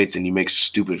lifting weights and you make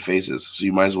stupid faces. So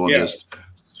you might as well just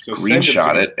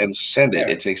screenshot it and send it.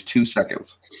 It takes 2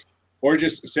 seconds. Or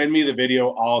just send me the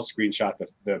video. I'll screenshot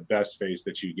the best face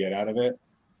that you get out of it.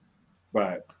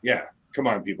 But yeah, come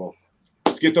on, people.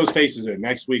 Let's get those faces in.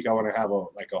 Next week, I want to have a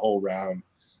whole round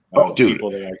of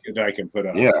people that I can put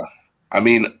up. Yeah. I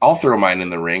mean, I'll throw mine in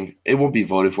the ring. It won't be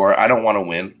voted for. I don't want to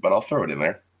win, but I'll throw it in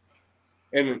there.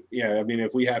 And yeah, I mean,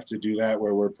 if we have to do that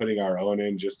where we're putting our own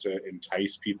in just to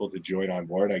entice people to join on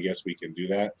board, I guess we can do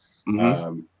that.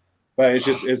 Mm-hmm. But it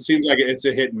seems like it's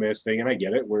a hit and miss thing, and I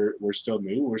get it. We're still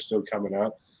new, we're still coming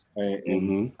up,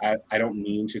 and I don't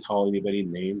mean to call anybody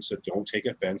names, so don't take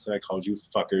offense that I called you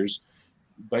fuckers,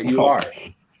 but you are.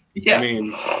 Yeah. I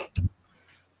mean,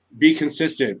 be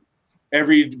consistent.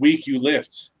 Every week you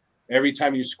lift, every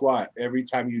time you squat, every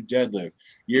time you deadlift,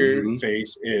 your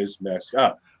face is messed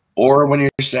up. Or when you're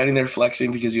standing there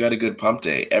flexing because you had a good pump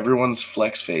day, everyone's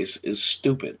flex face is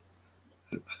stupid.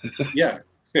 Yeah.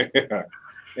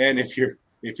 And if you're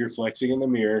flexing in the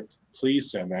mirror,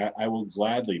 please send that. I will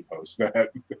gladly post that.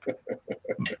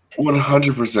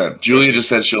 100%. Julia just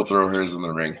said she'll throw hers in the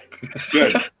ring.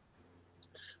 Good.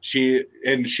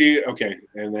 Okay.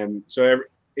 And then, so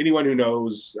anyone who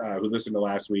knows, who listened to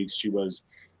last week's, she was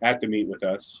at the meet with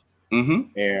us.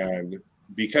 Mm-hmm. And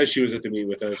because she was at the meet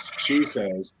with us, she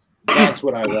says, that's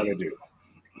what I want to do.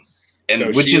 And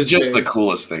so which is just the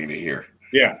coolest thing to hear.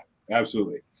 Yeah,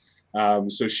 absolutely.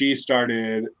 So she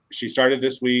started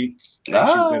this week. She's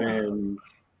been in,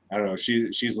 I don't know,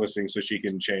 she's listening so she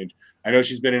can change. I know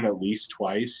she's been in at least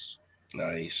twice.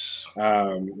 Nice.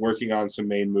 Working on some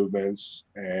main movements,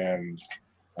 and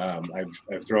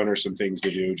I've thrown her some things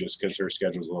to do just because her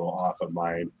schedule's a little off of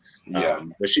mine. Yeah.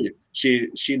 But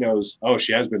she knows. Oh,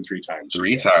 she has been 3 times.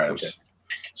 3 times. Okay.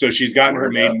 So she's gotten her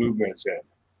main movements in.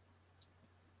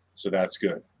 So that's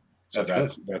good. So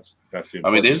that's the. I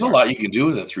mean, there's a lot you can do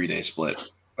with a 3-day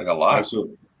split. Like a lot.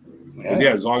 Absolutely.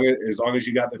 Yeah, as long as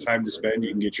you got the time to spend, you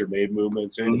can get your main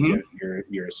movements in, and get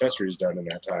your accessories done in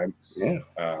that time. Yeah.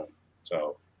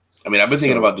 So. I mean, I've been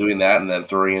thinking about doing that and then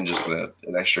throwing in just an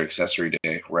extra accessory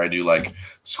day where I do like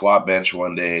squat bench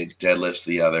one day, deadlifts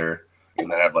the other, and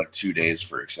then I have like 2 days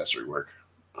for accessory work.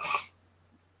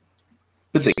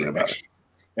 Been thinking about it.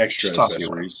 Extra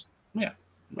accessories. Yeah.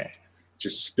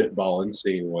 Just spitballing,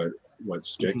 seeing what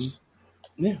sticks.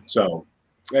 Yeah. So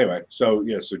anyway, so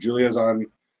Julia's on.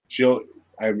 She'll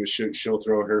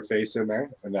throw her face in there,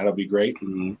 and that'll be great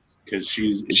because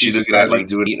she's looking at like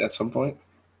doing it at some point.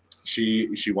 She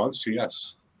wants to,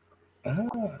 yes.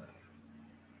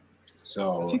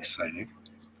 So that's exciting.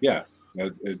 Yeah,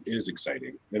 it is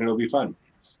exciting, and it'll be fun.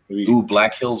 Ooh,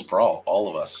 Black Hills Brawl, all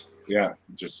of us. Yeah,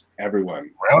 just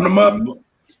everyone. Round them up.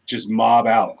 Just mob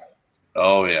out.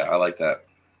 Oh, yeah, I like that.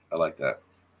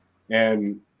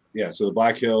 And, yeah, so the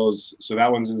Black Hills, so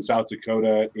that one's in South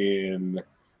Dakota in,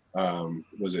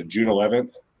 was it June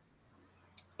 11th?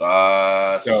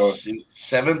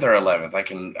 7th or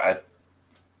 11th.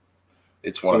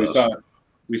 It's one of those.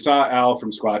 We saw Al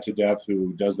from Squat to Death,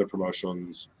 who does the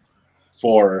promotions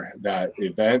for that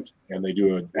event, and they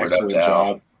do an excellent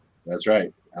job. That's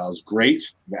right. Al's great.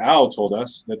 Al told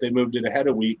us that they moved it ahead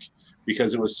a week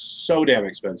because it was so damn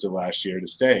expensive last year to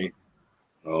stay.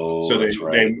 Oh, so that's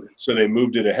right. They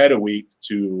moved it ahead a week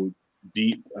to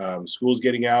beat schools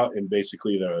getting out and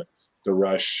basically the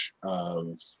rush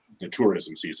of the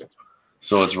tourism season.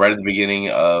 So it's right at the beginning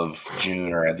of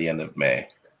June or at the end of May.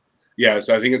 Yeah,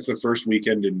 so I think it's the first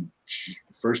weekend in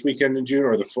June,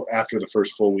 or after the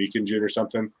first full week in June or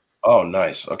something. Oh,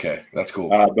 nice. Okay, that's cool.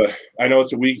 But I know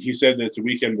it's a week. He said it's a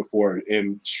weekend before,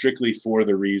 and strictly for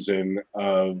the reason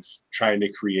of trying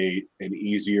to create an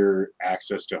easier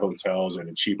access to hotels and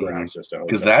a cheaper access to hotels.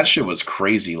 Because that shit was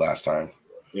crazy last time.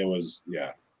 It was,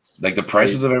 yeah. Like the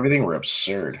prices of everything were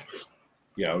absurd.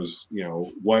 Yeah, it was.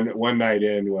 One night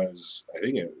in was, I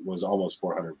think it was almost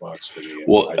 $400 for me.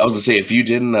 Well, I was gonna say, if you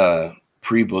didn't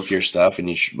pre-book your stuff and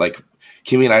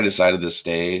Kimmy and I decided to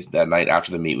stay that night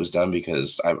after the meet was done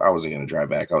because I wasn't gonna drive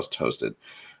back. I was toasted.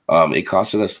 It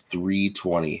costed us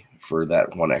 $320 for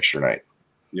that one extra night.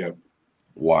 Yeah,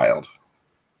 wild.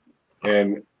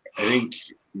 And I think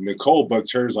Nicole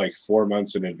booked hers like 4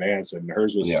 months in advance, and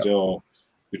hers was still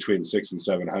between $600 and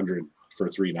 $700 for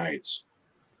 3 nights.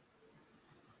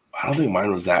 I don't think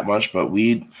mine was that much, but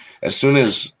as soon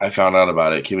as I found out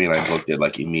about it, Kimmy and I booked it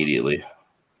like immediately.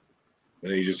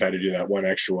 And then you just had to do that one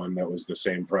extra one that was the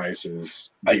same price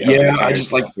as. I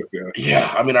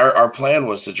mean, our plan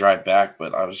was to drive back,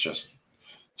 but I was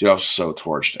so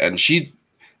torched. And she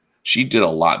did a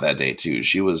lot that day too.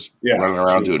 She was running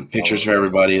around doing pictures for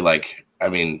everybody. Like, I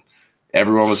mean,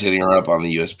 everyone was hitting her up on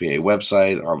the USPA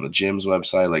website, on the gym's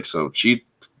website. Like, so she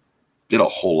did a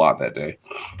whole lot that day.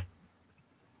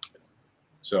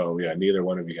 So yeah, neither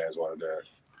one of you guys wanted to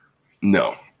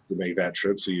make that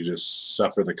trip, so you just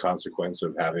suffer the consequence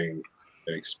of having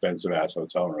an expensive ass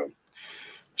hotel room.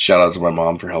 Shout out to my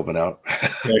mom for helping out.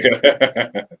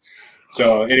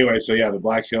 So anyway, the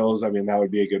Black Hills, I mean, that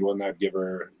would be a good one. That'd give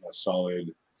her a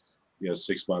solid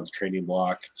 6-month training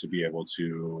block to be able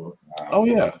to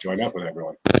join up with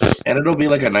everyone. And it'll be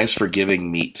like a nice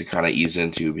forgiving meet to kind of ease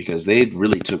into, because they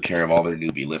really took care of all their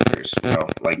newbie lifters.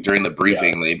 Like during the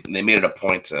briefing, they made it a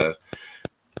point to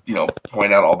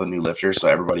point out all the new lifters, so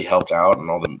everybody helped out,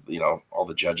 and all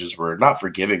the judges were not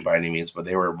forgiving by any means, but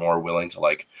they were more willing to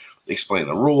like explain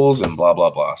the rules and blah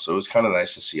blah blah. So it was kind of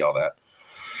nice to see all that.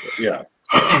 Yeah.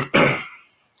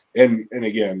 and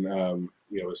again,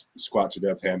 Squat to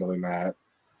Death handling that.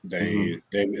 They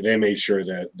made sure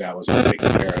that was all taken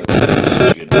care of.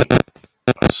 It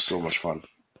was so much fun.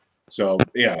 So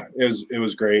yeah, it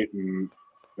was great, and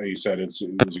like you said, it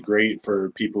was great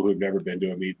for people who've never been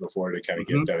to a meet before to kind of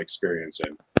get that experience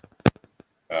in.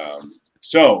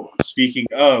 So speaking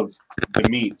of the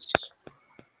meets,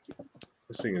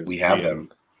 this thing is we have them.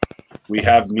 We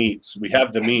have meets. We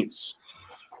have the meets.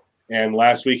 And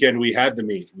last weekend we had the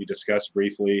meet. We discussed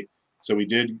briefly. So we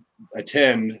did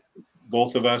attend,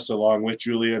 both of us, along with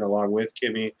Julia and along with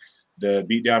Kimmy, the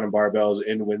Beatdown and Barbells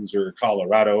in Windsor,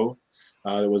 Colorado.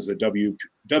 It was the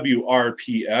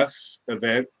WRPF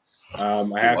event.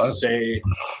 I have to say,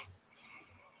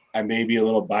 I may be a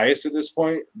little biased at this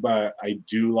point, but I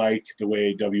do like the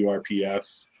way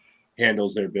WRPF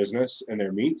handles their business and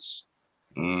their meets.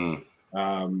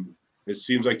 It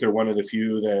seems like they're one of the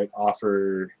few that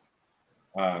offer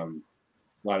a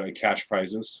lot of cash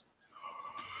prizes.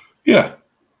 Yeah.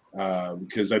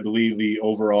 Because I believe the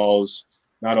overalls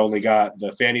not only got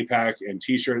the fanny pack and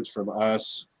T-shirts from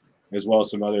us, as well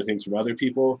as some other things from other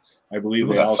people. I believe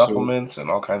they also supplements and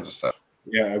all kinds of stuff.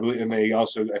 Yeah, I believe, and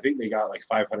I think they got like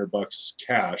 $500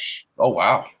 cash. Oh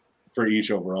wow! For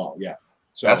each overall, yeah.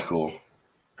 So that's cool.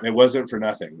 It wasn't for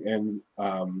nothing, and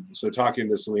so talking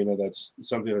to Selena, that's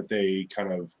something that they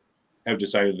kind of have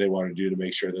decided they want to do to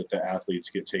make sure that the athletes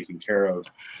get taken care of.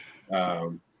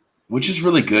 Which is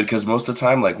really good, because most of the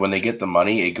time, like when they get the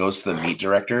money, it goes to the meet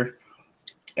director,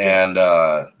 and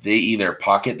they either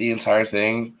pocket the entire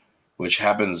thing, which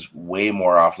happens way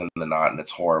more often than not, and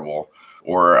it's horrible,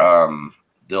 or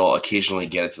they'll occasionally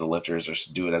get it to the lifters or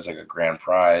do it as like a grand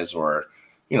prize or,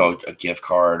 a gift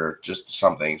card or just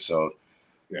something. So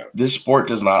this sport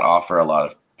does not offer a lot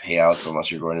of payouts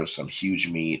unless you're going to some huge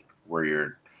meet where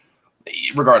you're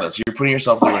regardless, you're putting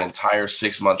yourself through an entire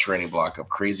 6-month training block of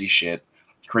crazy shit,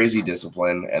 crazy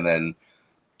discipline, and then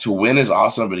to win is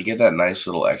awesome, but to get that nice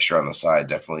little extra on the side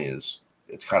definitely is.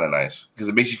 It's kind of nice because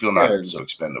it makes you feel not so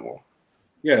expendable.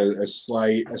 Yeah, a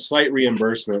slight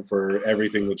reimbursement for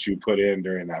everything that you put in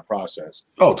during that process.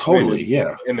 Oh, totally,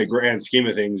 yeah. In the grand scheme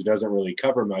of things, doesn't really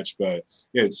cover much, but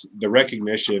it's the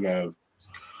recognition of,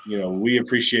 we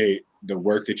appreciate the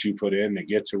work that you put in to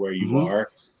get to where you are.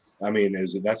 I mean,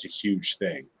 that's a huge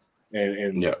thing, and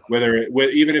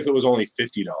even if it was only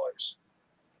 $50,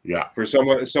 for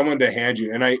someone to hand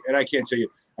you, and I can't tell you.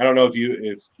 I don't know if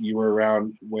you were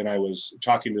around when I was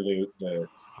talking to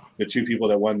the two people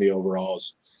that won the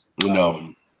overalls.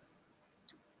 No.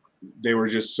 They were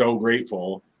just so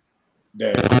grateful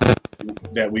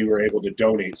that we were able to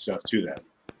donate stuff to them.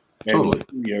 And,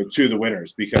 totally. To the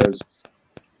winners, because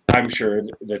I'm sure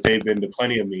that they've been to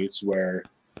plenty of meets where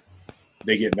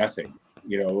they get nothing,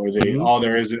 or they all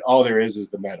there is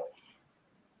the medal.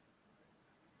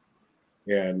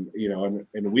 And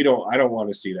I don't want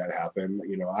to see that happen.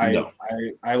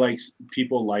 I like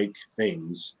people like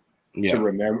things to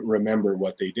remember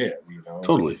what they did.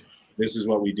 Totally. This is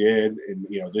what we did, and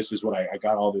this is what I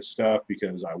got all this stuff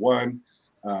because I won.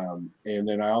 And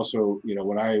then I also,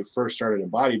 when I first started in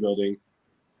bodybuilding,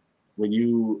 when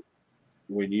you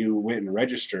went and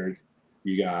registered,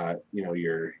 you got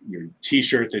your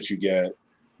T-shirt that you get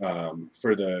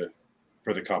for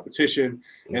the competition,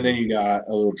 and then you got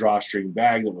a little drawstring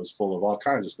bag that was full of all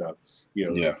kinds of stuff.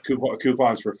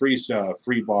 Coupons for free stuff,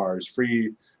 free bars,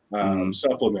 free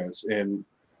supplements, and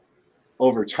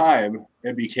over time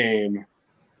it became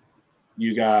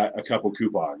you got a couple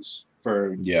coupons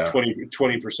for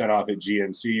 20% off at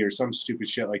GNC or some stupid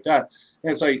shit like that.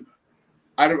 And it's like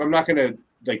I'm not gonna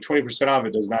 20% off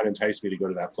it does not entice me to go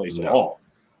to that place at all.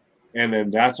 And then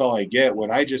that's all I get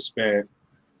when I just spent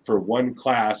for one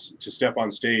class to step on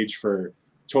stage for a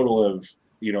total of,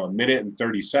 a minute and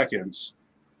 30 seconds,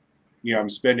 I'm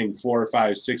spending $400,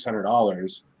 $500,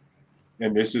 $600,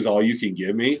 and this is all you can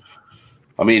give me.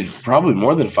 I mean, probably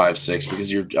more than 5, 6,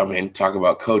 because talk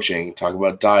about coaching, talk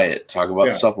about diet, talk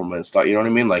about supplements, you know what I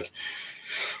mean? Like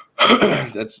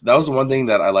that was the one thing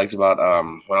that I liked about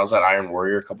when I was at Iron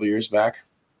Warrior a couple years back.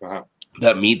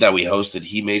 That meet that we hosted,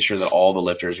 he made sure that all the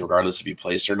lifters, regardless if you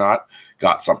placed or not,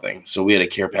 got something. So we had a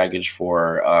care package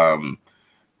for a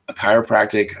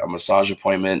chiropractic, a massage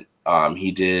appointment.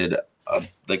 He did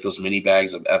those mini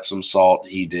bags of Epsom salt.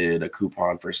 He did a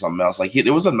coupon for something else.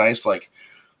 It was a nice, it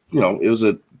was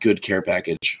a good care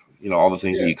package. All the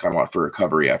things that you kind of want for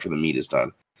recovery after the meet is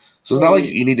done. So it's not like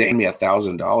you need to hand me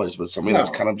 $1,000, but something that's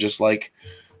kind of just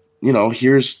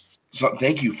here's. So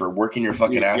thank you for working your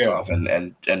fucking ass off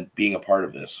and being a part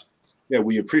of this. Yeah,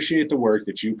 we appreciate the work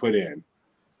that you put in,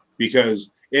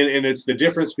 because and it's the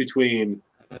difference between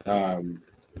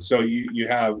so you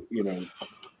have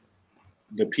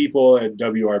the people at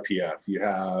WRPF, you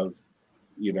have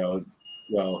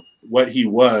what he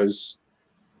was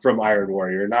from Iron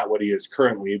Warrior, not what he is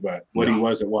currently, but what he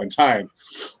was at one time.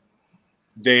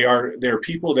 They're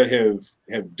people that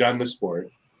have done the sport.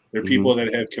 They're people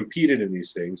that have competed in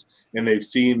these things, and they've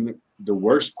seen the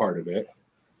worst part of it,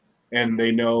 and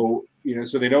they know,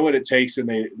 so they know what it takes, and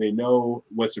they know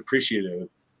what's appreciated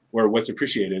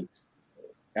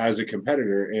as a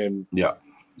competitor. And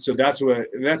so that's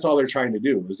all they're trying to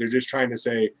do, is they're just trying to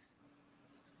say,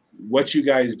 what you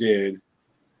guys did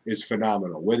is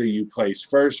phenomenal, whether you place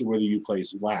first or whether you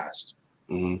place last.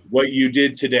 What you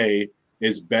did today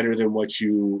is better than what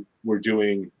you were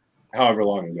doing however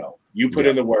long ago. You put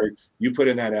in the work, you put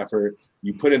in that effort,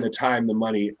 you put in the time, the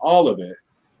money, all of it.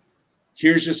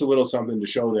 Here's just a little something to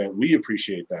show that we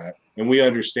appreciate that and we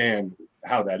understand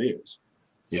how that is.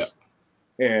 Yeah.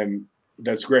 And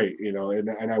that's great,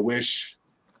 and I wish,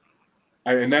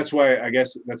 and that's why I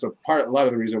guess that's a lot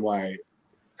of the reason why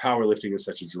powerlifting is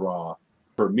such a draw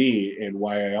for me, and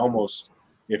why I almost,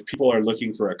 if people are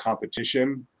looking for a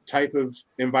competition type of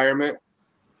environment,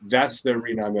 that's the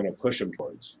arena I'm going to push them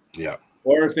towards. Yeah.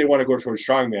 Or if they want to go towards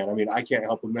strongman, I mean, I can't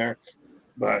help them there,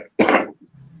 but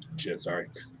sorry.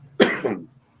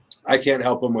 I can't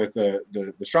help them with the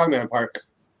strongman part,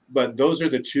 but those are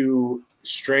the two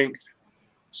strength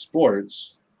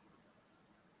sports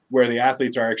where the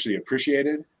athletes are actually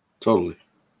appreciated. Totally.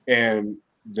 And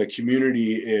the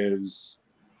community is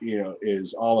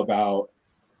all about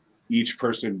each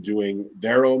person doing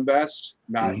their own best,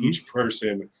 not each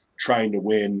person trying to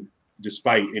win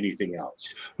despite anything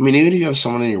else. I mean, even if you have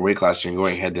someone in your weight class and you're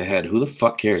going head to head, who the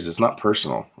fuck cares? It's not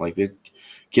personal.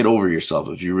 Get over yourself.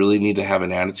 If you really need to have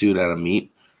an attitude at a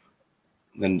meet,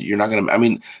 then you're not going to, I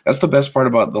mean, that's the best part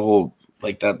about the whole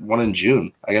like that one in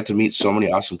June. I got to meet so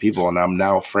many awesome people, and I'm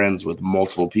now friends with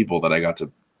multiple people that I got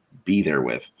to be there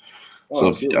with.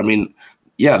 So, I mean,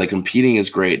 yeah, the competing is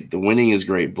great. The winning is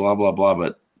great, blah, blah, blah.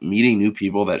 But meeting new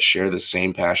people that share the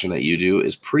same passion that you do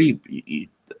is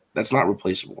that's not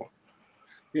replaceable.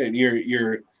 Yeah, and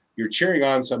you're cheering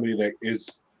on somebody that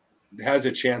has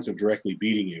a chance of directly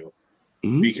beating you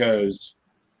because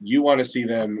you want to see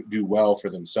them do well for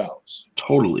themselves.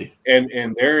 Totally.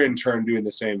 And they're in turn doing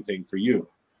the same thing for you.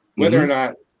 Whether or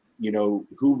not,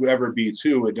 whoever beats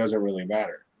who, it doesn't really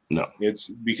matter. No. It's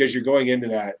because you're going into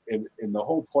that, and the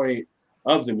whole point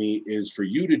of the meet is for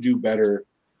you to do better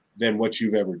than what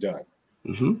you've ever done.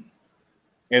 Mm-hmm.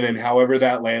 And then however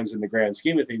that lands in the grand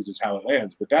scheme of things is how it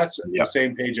lands. But that's the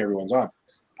same page everyone's on.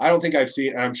 I don't think I've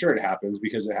seen, and I'm sure it happens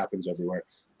because it happens everywhere.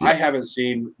 Yeah. I haven't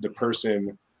seen the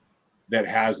person that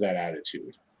has that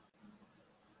attitude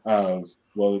of,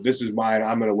 well, this is mine.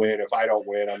 I'm going to win. If I don't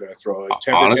win, I'm going to throw a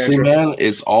temper Honestly, tantrum. man,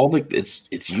 it's all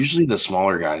it's usually the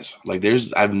smaller guys. Like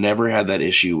I've never had that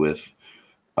issue with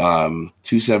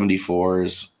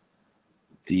 274s,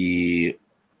 the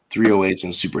 308s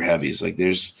and super heavies. Like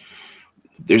there's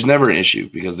never an issue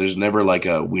because there's never like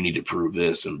we need to prove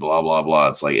this and blah, blah, blah.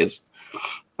 It's like,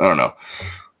 I don't know.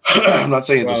 I'm not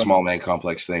saying it's a small man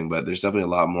complex thing, but there's definitely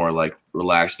a lot more like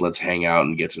relaxed, let's hang out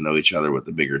and get to know each other with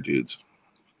the bigger dudes.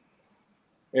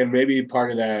 And maybe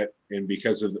part of that, and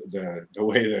because of the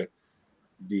way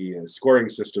the scoring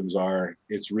systems are,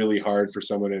 it's really hard for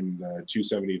someone in the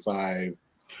 275.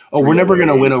 Oh, we're never going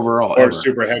to win overall. Or ever.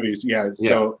 super heavies. Yeah.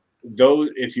 So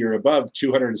if you're above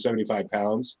 275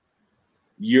 pounds,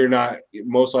 you're not,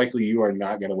 most likely you are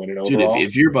not going to win it overall. Dude,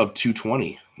 if you're above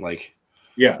 220, like,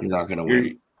 you're not going to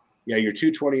win. Yeah, your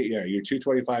 220, your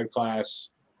 225 class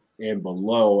and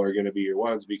below are going to be your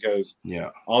ones because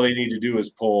all they need to do is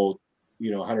pull,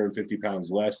 150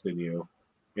 pounds less than you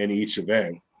in each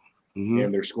event,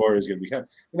 and their score is going to be cut.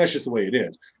 And that's just the way it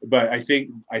is. But I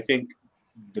think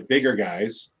the bigger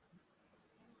guys,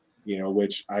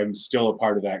 which I'm still a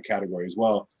part of that category as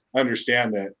well,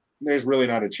 understand that there's really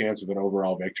not a chance of an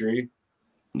overall victory.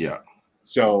 Yeah.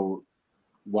 So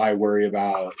why worry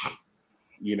about,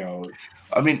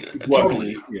 I mean,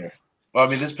 totally. Yeah. Well, I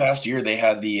mean, this past year they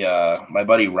had my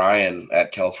buddy Ryan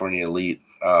at California Elite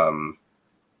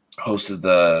hosted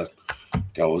the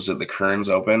Kearns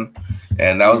Open,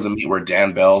 and that was the meet where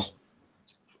Dan Bell's,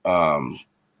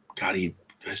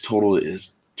 his total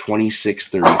is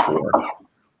 2634,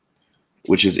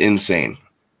 which is insane.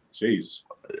 Jeez.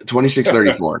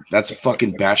 2634. That's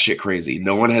fucking batshit crazy.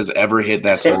 No one has ever hit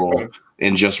that total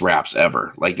in just wraps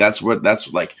ever. Like that's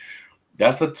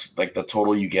the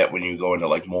total you get when you go into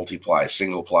like multiply,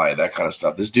 single ply, that kind of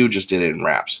stuff. This dude just did it in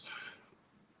wraps.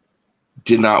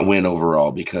 Did not win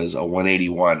overall because a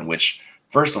 181, which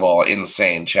first of all,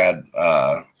 insane. Chad,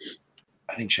 I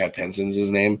think Chad Penson's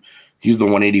his name. He was the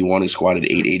 181 who squatted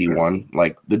 881.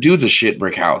 Like the dude's a shit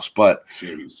brick house, but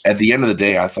at the end of the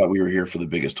day, I thought we were here for the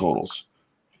biggest totals.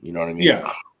 You know what I mean?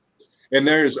 Yeah. And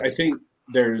I think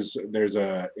there's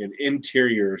an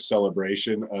interior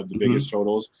celebration of the biggest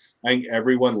totals. I think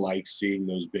everyone likes seeing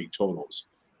those big totals,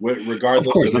 regardless.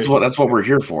 Of course, that's what we're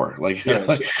here for. Like,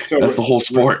 so that's the whole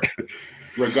sport.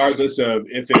 Regardless of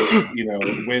if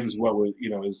it wins what was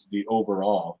is the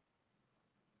overall,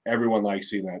 everyone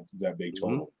likes seeing that big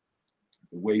total.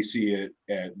 The way see it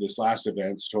at this last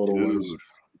event's total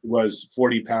was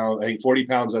 40 pounds. I think 40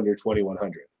 pounds under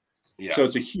 2100. Yeah. So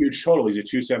it's a huge total. He's a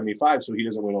 275, so he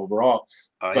doesn't win overall.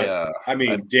 But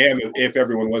damn if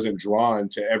everyone wasn't drawn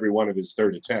to every one of his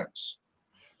third attempts.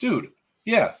 Dude,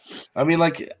 yeah. I mean,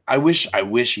 like, I wish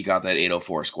he got that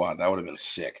 804 squat. That would have been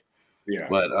sick. Yeah.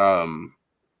 But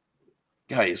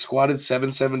he squatted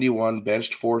 771,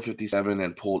 benched 457,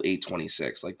 and pulled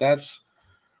 826. Like that's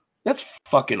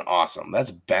fucking awesome.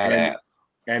 That's badass.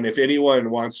 And if anyone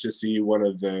wants to see one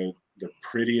of the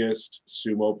prettiest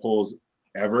sumo pulls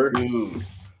ever, dude,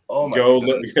 oh my god,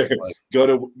 go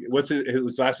to what's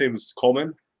his last name is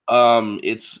Coleman.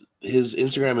 It's his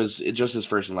Instagram is just his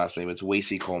first and last name. It's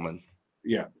Wasey Coleman.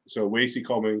 Yeah, so Wasey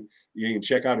Coleman. You can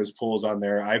check out his pulls on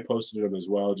there. I posted them as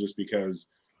well, just because.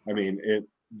 I mean,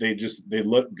 they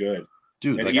look good,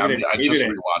 dude. And like I just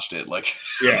rewatched it. Like,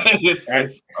 yeah,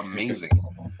 it's amazing.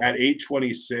 At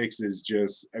 826 is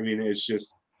just. I mean, it's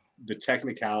just the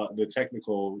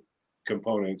technical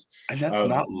components, and that's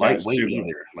not lightweight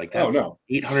either. Like that's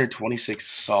 826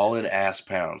 solid ass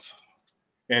pounds,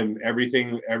 and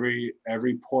everything, every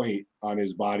point on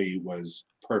his body was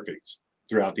perfect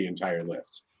throughout the entire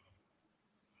lift.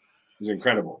 It was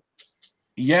incredible.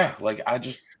 Yeah, like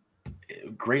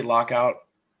great lockout,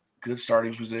 good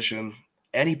starting position.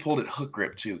 And he pulled it hook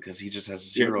grip too, because he just has It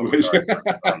zero was- regard for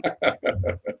his thumb,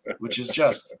 which is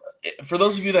just, for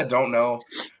those of you that don't know,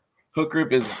 hook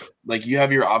grip is like, you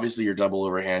have obviously your double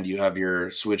overhand, you have your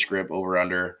switch grip over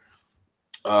under.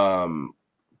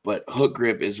 But hook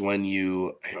grip is when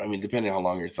depending on how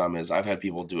long your thumb is, I've had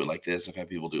people do it like this, I've had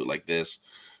people do it like this,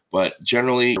 but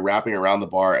generally you're wrapping around the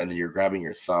bar and then you're grabbing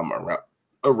your thumb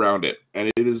around it.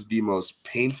 And it is the most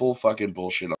painful fucking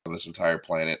bullshit on this entire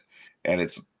planet. And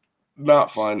it's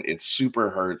not fun. It super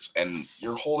hurts. And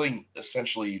you're holding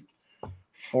essentially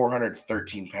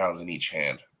 413 pounds in each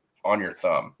hand on your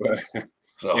thumb.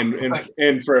 So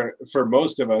and for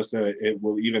most of us that it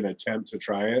will even attempt to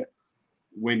try it,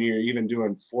 when you're even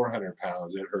doing 400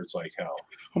 pounds, it hurts like hell.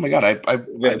 Oh my God. I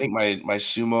think my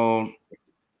sumo,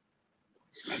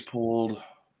 I pulled,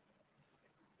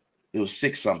 it was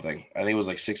 6 something. I think it was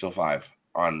like 605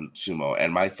 on sumo,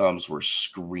 and my thumbs were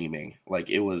screaming. Like,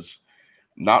 it was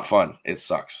not fun. It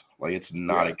sucks. Like, it's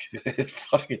not it's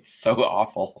fucking so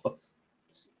awful.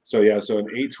 So yeah, so an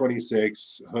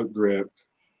 826 hook grip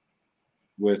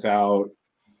without,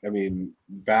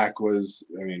 back,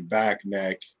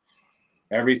 neck,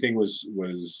 everything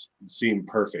seemed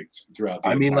perfect throughout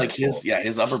the entire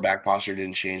his upper back posture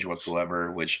didn't change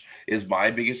whatsoever, which is my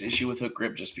biggest issue with hook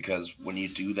grip, just because when you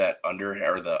do that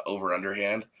the over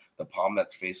underhand, the palm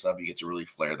that's face up, you get to really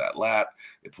flare that lat.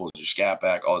 It pulls your scat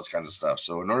back, all this kinds of stuff.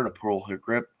 So in order to pull hook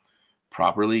grip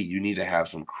properly, you need to have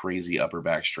some crazy upper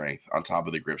back strength on top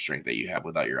of the grip strength that you have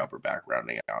without your upper back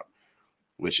rounding out,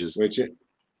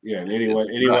 and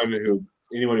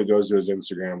anyone who goes to his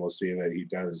Instagram will see that he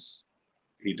does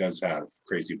have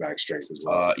crazy back strength as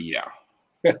well. Yeah.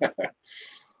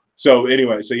 So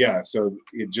anyway, so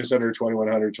it just under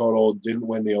 2,100 total. Didn't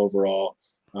win the overall.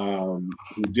 Who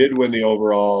did win the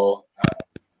overall?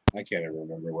 I can't even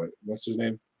remember what's his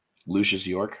name. Lucius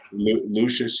York.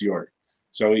 Lucius York.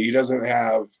 So he doesn't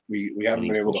have. We haven't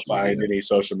been able to find any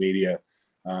social media,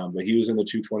 but he was in the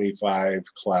 225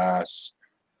 class.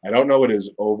 I don't know what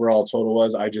his overall total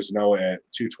was. I just know at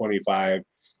 225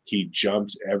 he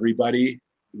jumped everybody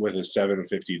with a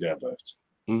 750 deadlift,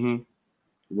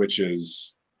 which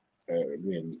is,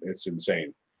 it's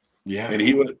insane. Yeah. And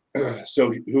he was,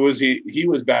 so who was he? He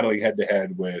was battling head to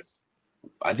head with,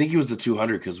 I think he was the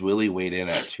 200 because Willie weighed in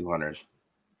at 200.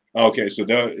 Okay, so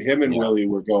him and Willie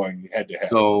were going head to head.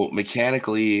 So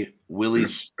mechanically,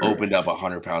 Willie's opened up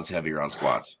 100 pounds heavier on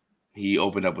squats. He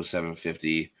opened up with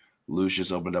 750.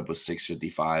 Lucius opened up with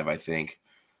 655, I think.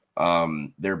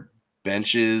 Their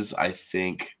benches, I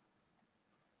think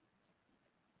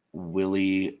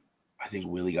Willie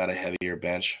got a heavier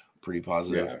bench, pretty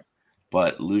positive. Yeah.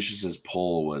 But Lucius's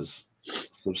pull was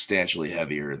substantially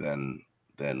heavier than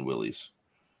Willie's.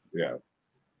 Yeah.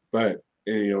 But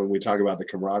when we talk about the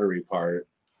camaraderie part,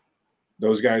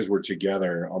 those guys were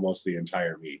together almost the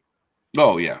entire meet.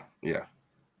 Oh yeah, yeah.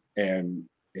 And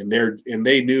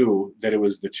they knew that it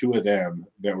was the two of them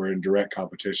that were in direct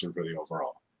competition for the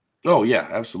overall. Oh yeah,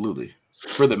 absolutely.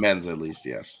 For the men's, at least,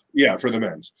 yes. Yeah, for the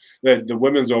men's. The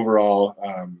women's overall,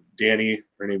 Danny,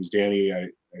 her name's Danny. I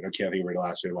can't think of her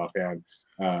last name offhand.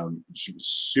 She was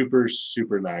super,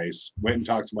 super nice. Went and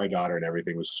talked to my daughter and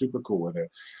everything. Was super cool with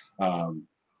it.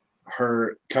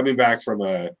 Her coming back from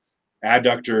a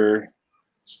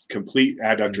complete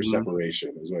adductor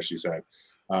separation is what she said.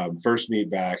 First meet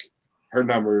back, her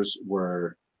numbers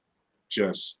were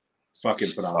just fucking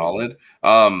phenomenal.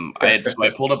 Solid.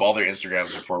 I pulled up all their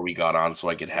Instagrams before we got on so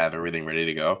I could have everything ready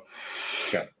to go.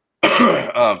 Okay.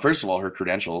 First of all, her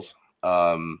credentials.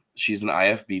 She's an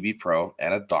IFBB pro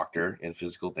and a doctor in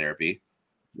physical therapy,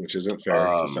 which isn't fair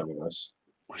to some of us.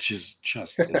 Which is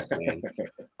just insane.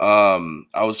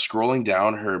 I was scrolling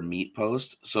down her meet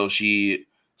post. So she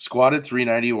squatted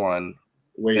 391.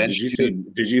 Wait, did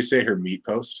you say her meet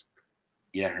post?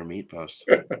 Yeah, her meet post.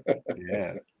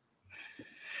 Yeah.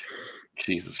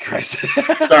 Jesus Christ.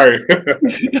 Sorry.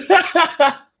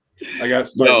 I got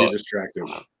slightly distracted.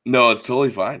 No, it's totally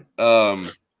fine.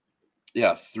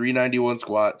 Yeah, 391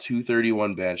 squat,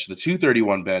 231 bench. The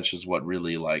 231 bench is what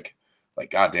really like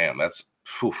goddamn, that's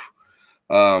whew.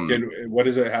 And what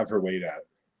does it have her weight at?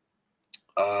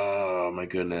 Oh my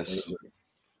goodness.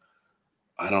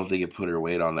 I don't think it put her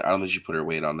weight on there. I don't think she put her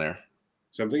weight on there.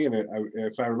 Something in it,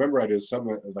 if I remember right, is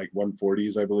something like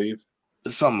 140s, I believe.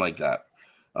 Something like that.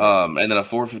 And then a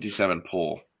 457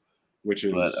 pull. Which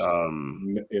is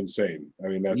insane. I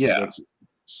mean, that's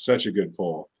such a good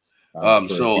pull.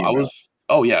 So I was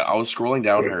scrolling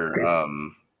down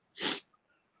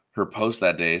her post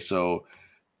that day. So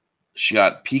she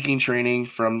got peaking training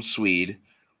from Swede.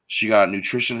 She got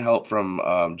nutrition help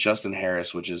from Justin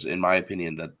Harris, which is, in my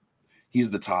opinion, that he's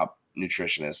the top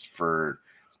nutritionist for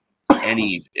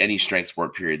any strength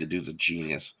sport period. The dude's a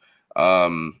genius.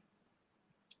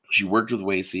 She worked with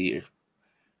Wacy.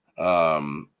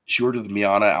 She worked with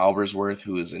Miana Albersworth,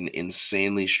 who is an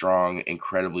insanely strong,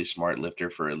 incredibly smart lifter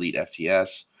for Elite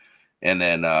FTS. And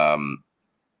then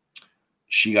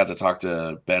she got to talk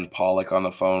to Ben Pollock on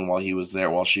the phone while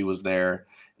she was there.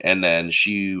 And then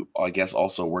she, I guess,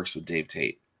 also works with Dave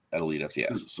Tate at Elite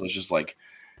FTS. So it's just like,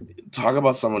 talk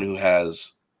about someone who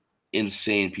has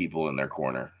insane people in their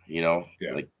corner,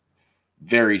 like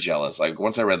very jealous. Like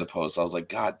once I read the post, I was like,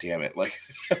 God damn it. Like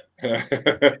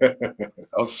I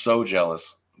was so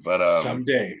jealous. But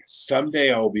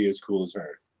someday I'll be as cool as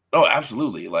her. Oh,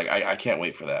 absolutely. Like I can't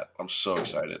wait for that. I'm so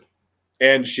excited.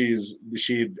 And she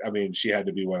had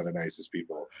to be one of the nicest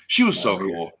people. She was so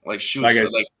cool. Like she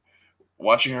was like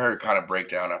watching her kind of break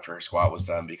down after her squat was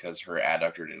done because her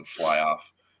adductor didn't fly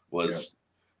off was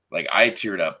like I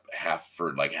teared up half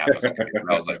a second.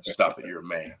 I was like, "Stop it, you're a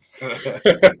man."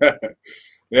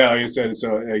 Yeah, like I said.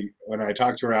 So when I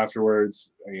talked to her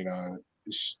afterwards,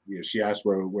 she asked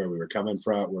where we were coming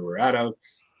from, where we're out of,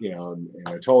 and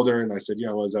I told her, and I said,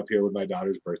 I was up here with my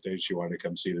daughter's birthday. She wanted to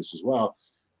come see this as well,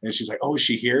 and she's like, "Oh, is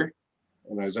she here?"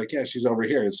 And I was like, "Yeah, she's over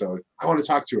here." And so I want to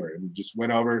talk to her, and just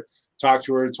went over, talked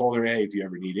to her, and told her, "Hey, if you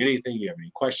ever need anything, you have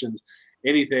any questions,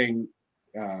 anything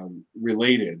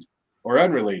related or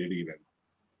unrelated, even,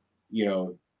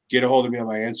 get a hold of me on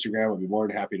my Instagram. I'll be more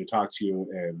than happy to talk to you,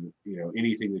 and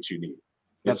anything that you need."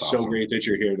 That's awesome. So great that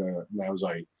you're here. And I was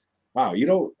like, wow, you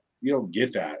don't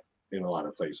get that in a lot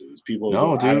of places. People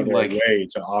go out of their way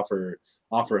to offer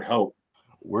help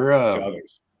to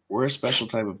others. We're a special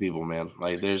type of people, man.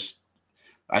 Like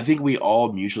I think we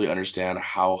all mutually understand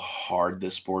how hard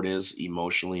this sport is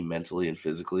emotionally, mentally, and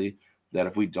physically, that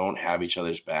if we don't have each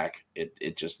other's back,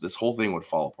 it just, this whole thing would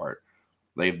fall apart.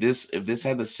 Like if this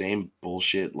had the same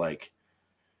bullshit, like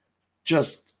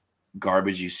just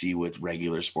garbage you see with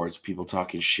regular sports, people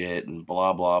talking shit and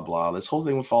blah, blah, blah, this whole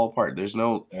thing would fall apart. That's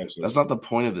not the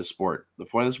point of the sport. The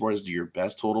point of the sport is do your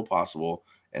best total possible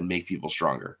and make people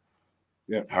stronger.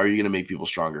 Yeah. How are you going to make people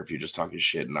stronger if you're just talking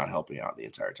shit and not helping out the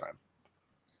entire time?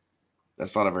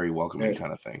 That's not a very welcoming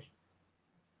kind of thing.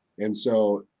 And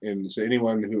so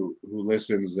anyone who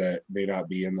listens that may not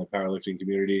be in the powerlifting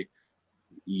community,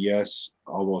 yes,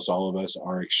 almost all of us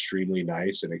are extremely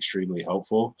nice and extremely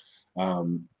helpful.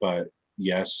 But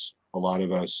yes, a lot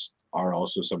of us are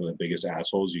also some of the biggest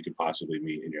assholes you could possibly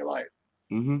meet in your life.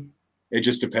 Mm-hmm. It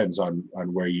just depends on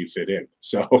where you fit in.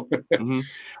 So,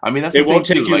 I mean, it won't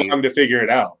take you long to figure it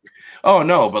out. Oh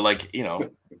no, but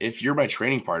if you're my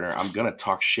training partner, I'm gonna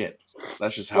talk shit.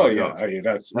 That's just how it goes. I mean,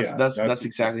 that's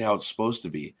exactly how it's supposed to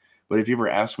be. But if you ever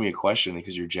ask me a question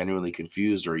because you're genuinely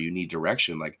confused or you need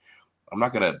direction, I'm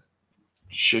not gonna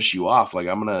shush you off. I'm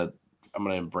gonna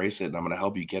embrace it and I'm gonna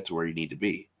help you get to where you need to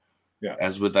be. Yeah.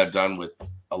 As what I've done with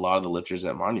a lot of the lifters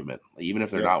at Monument. Even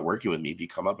if they're not working with me, if you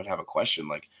come up and have a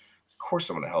question, of course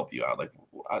I'm gonna help you out.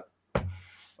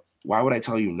 Why would I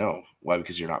tell you no? Why?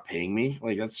 Because you're not paying me?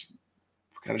 That's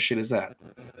what kind of shit is that?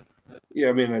 Yeah,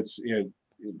 I mean, it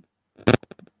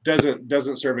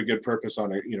doesn't serve a good purpose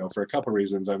on for a couple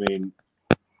reasons. I mean,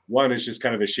 one, it's just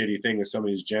kind of a shitty thing if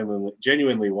somebody's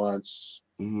genuinely wants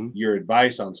your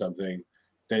advice on something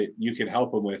that you can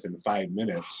help them with in 5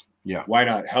 minutes. Yeah. Why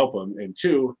not help them? And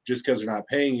two, just because they're not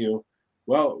paying you,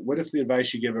 well, what if the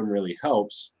advice you give them really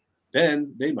helps?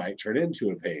 Then they might turn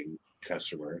into a paying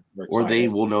customer or they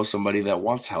will know somebody that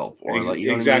wants help or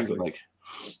exactly. What I mean?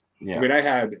 Yeah. I mean, I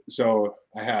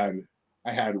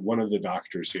had one of the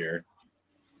doctors here,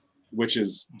 which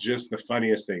is just the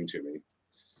funniest thing to me.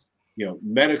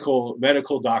 Medical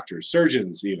doctors,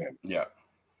 surgeons even. Yeah.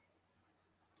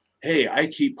 Hey, I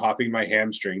keep popping my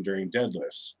hamstring during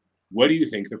deadlifts. What do you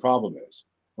think the problem is?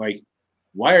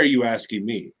 Why are you asking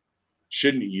me?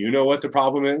 Shouldn't you know what the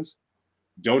problem is?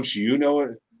 Don't you know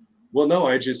it? Well, no,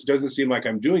 it just doesn't seem like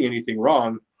I'm doing anything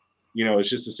wrong. It's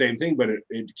just the same thing, but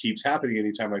it keeps happening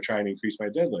anytime I try and increase my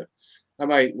deadlift. I'm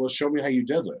like, well, show me how you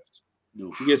deadlift.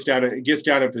 Oof. It gets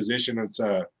down a position. It's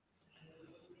a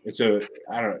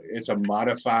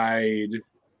modified,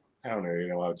 I don't even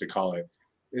know what to call it.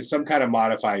 It's some kind of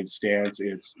modified stance.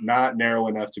 It's not narrow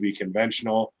enough to be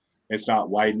conventional. It's not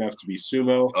wide enough to be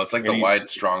sumo. Oh, it's like the wide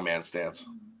strongman stance.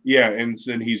 Yeah, and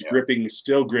then he's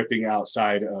still gripping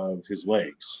outside of his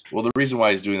legs. Well, the reason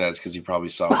why he's doing that is because he probably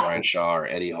saw Ryan Shaw or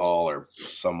Eddie Hall or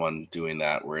someone doing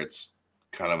that, where it's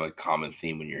kind of a common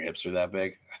theme when your hips are that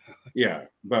big. Yeah,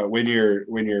 but when you're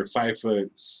 5'8"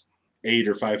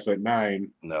 or 5'9",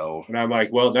 no. And I'm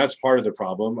like, well, that's part of the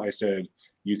problem. I said,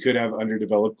 You could have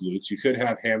underdeveloped glutes. You could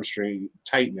have hamstring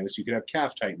tightness. You could have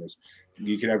calf tightness.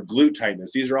 You could have glute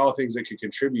tightness. These are all things that could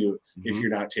contribute if you're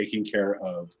not taking care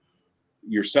of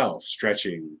yourself,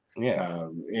 stretching,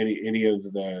 any of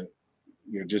the,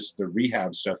 just the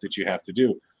rehab stuff that you have to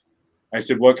do. I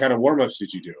said, what kind of warm-ups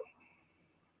did you do?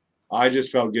 I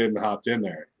just felt good and hopped in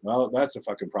there. Well, that's a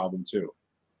fucking problem too.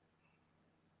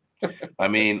 I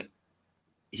mean,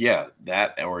 yeah,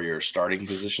 that or your starting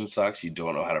position sucks. You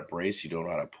don't know how to brace. You don't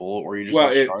know how to pull, or you're just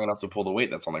not strong enough to pull the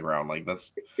weight that's on the ground. Like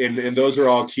that's and those are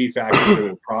all key factors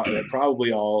that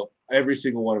probably every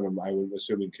single one of them I would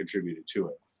assume contributed to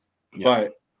it. Yeah.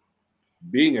 But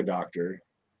being a doctor,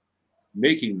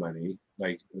 making money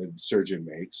like a surgeon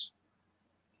makes,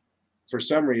 for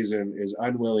some reason is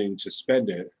unwilling to spend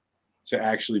it to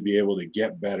actually be able to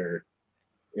get better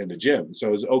in the gym.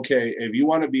 So it's okay if you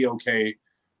want to be okay,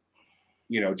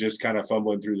 just kind of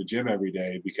fumbling through the gym every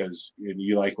day because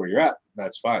you like where you're at,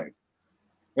 that's fine.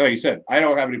 Like you said, I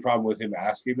don't have any problem with him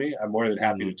asking me. I'm more than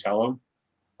happy to tell him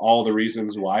all the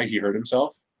reasons why he hurt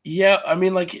himself. Yeah, I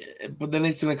mean, but then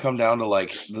it's going to come down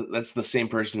to that's the same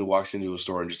person who walks into a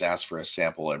store and just asks for a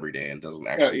sample every day and doesn't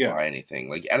actually buy anything.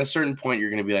 Like at a certain point,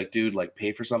 you're going to be like, dude, like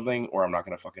pay for something or I'm not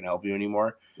going to fucking help you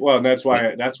anymore. Well, and that's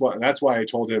why I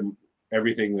told him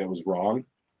everything that was wrong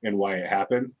and why it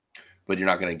happened. But you're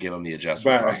not going to give him the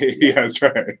adjustments. Yeah, that's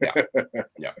right.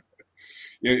 Yeah.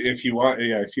 If he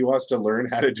wants to learn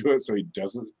how to do it so he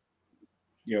doesn't,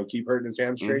 keep hurting his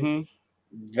hamstring,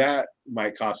 that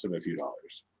might cost him a few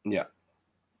dollars. Yeah.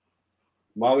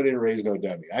 Mama didn't raise no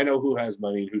dummy. I know who has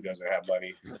money and who doesn't have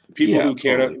money. People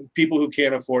who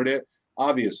can't afford it,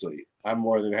 obviously, I'm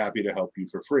more than happy to help you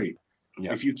for free.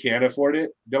 Yeah. If you can't afford it,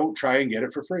 don't try and get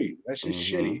it for free. That's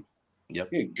just shitty. Yep.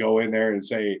 You can go in there and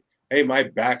say, hey, my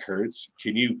back hurts.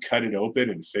 Can you cut it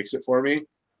open and fix it for me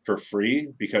for free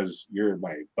because you're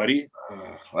my buddy?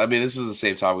 I mean, this is the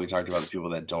same topic we talked about the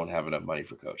people that don't have enough money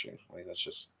for coaching. Like that's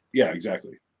just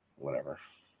exactly. Whatever.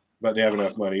 But they have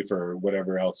enough money for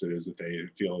whatever else it is that they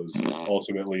feel is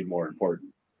ultimately more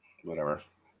important. Whatever.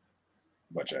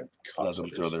 Bunch of let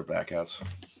them throw their back outs.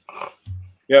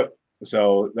 Yep.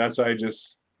 So that's I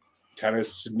just kind of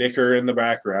snicker in the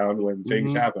background when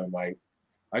things happen. Like,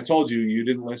 I told you, you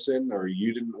didn't listen or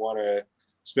you didn't want to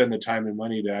spend the time and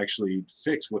money to actually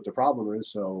fix what the problem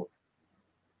is. So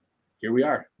here we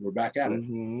are. We're back at it.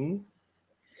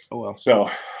 Oh, well. So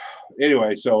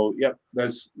anyway,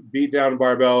 that's Beat Down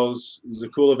Barbells. It was a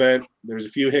cool event. There's a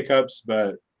few hiccups,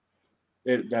 but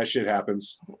that shit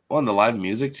happens. Well, and the live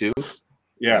music too.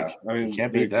 Yeah. I mean, you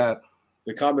can't beat that.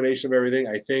 The combination of everything,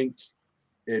 I think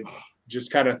it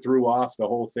just kind of threw off the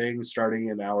whole thing starting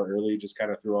an hour early, just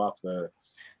kind of threw off that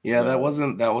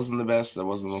wasn't the best. That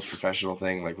wasn't the most professional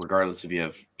thing. Like, regardless if you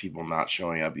have people not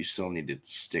showing up, you still need to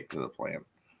stick to the plan.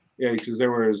 Yeah, because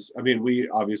we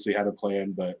obviously had a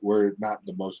plan, but we're not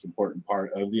the most important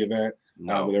part of the event.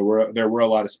 No. There were a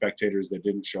lot of spectators that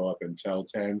didn't show up until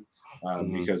 10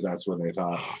 because that's when they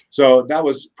thought. So that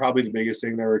was probably the biggest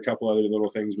thing. There were a couple other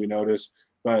little things we noticed,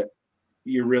 but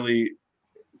you really,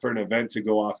 for an event to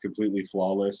go off completely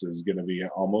flawless is going to be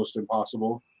almost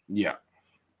impossible. Yeah.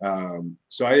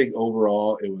 So I think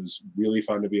overall it was really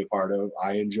fun to be a part of.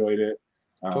 I enjoyed it.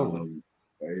 Totally.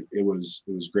 It was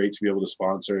great to be able to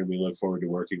sponsor, and we look forward to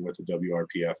working with the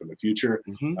WRPF in the future.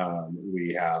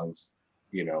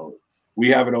 We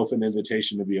have an open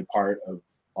invitation to be a part of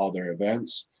all their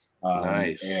events.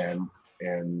 Nice.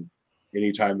 And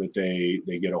anytime that they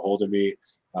get a hold of me,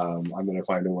 I'm going to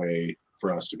find a way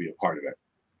for us to be a part of it.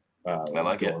 I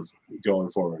like it. Going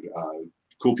forward.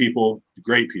 Cool people,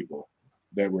 great people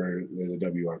that were in the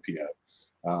WRPF.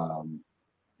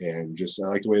 And just I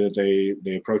like the way that they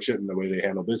approach it and the way they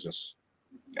handle business.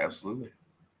 Absolutely.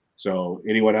 So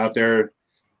anyone out there,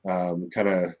 kind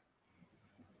of,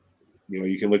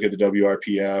 you can look at the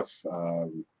WRPF,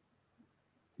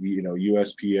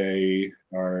 USPA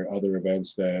are other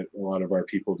events that a lot of our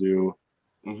people do.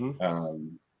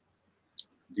 The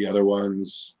other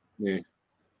ones,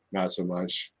 not so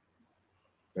much.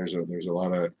 There's a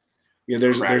lot of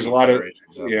there's a lot of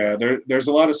there's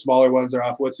a lot of smaller ones that are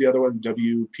off. What's the other one?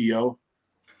 WPO.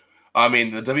 I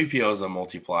mean, the WPO is a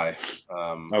multiply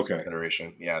okay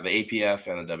federation. Yeah, the APF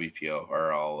and the WPO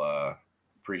are all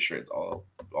pretty sure it's all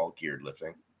geared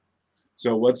lifting.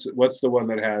 So what's the one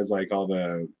that has like all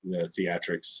the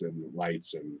theatrics and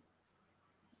lights and?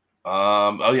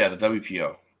 The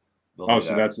WPO.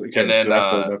 So that's okay. And then,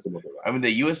 that's a multiply. I mean,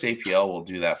 the USAPL will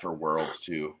do that for Worlds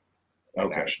too.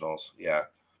 Nationals. Yeah.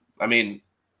 I mean,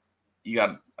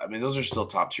 those are still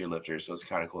top tier lifters, so it's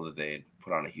kind of cool that they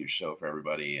put on a huge show for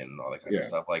everybody and all that kind of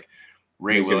stuff. Like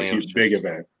Ray Williams, big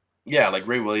event. Yeah, like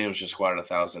Ray Williams just squatted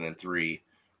 1,003,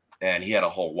 and he had a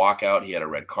whole walkout. He had a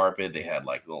red carpet. They had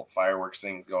like little fireworks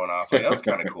things going off. Like that was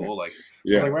kind of cool. Like I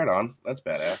was Yeah. like, right on, that's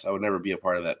badass. I would never be a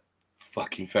part of that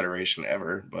fucking federation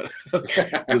ever, but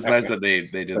it was nice that they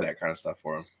did that kind of stuff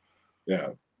for him. Yeah.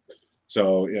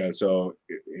 So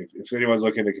if anyone's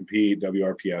looking to compete,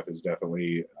 WRPF is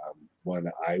definitely one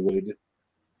that I would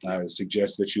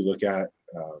suggest that you look at.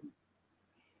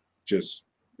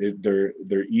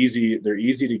 They're easy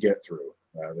to get through.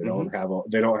 They don't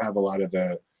have a lot of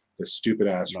the stupid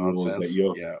ass rules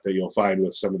that you'll find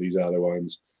with some of these other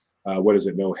ones. What is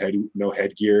it? No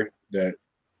headgear.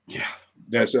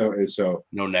 That's so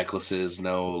no necklaces,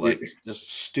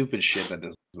 just stupid shit that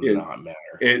does not matter.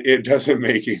 It doesn't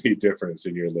make any difference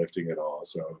in your lifting at all.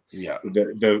 So yeah,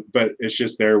 but it's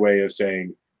just their way of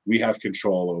saying we have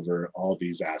control over all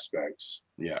these aspects.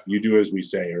 Yeah, you do as we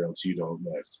say, or else you don't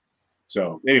lift.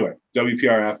 So anyway,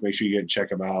 WPRF, make sure you get and check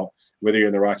them out. Whether you're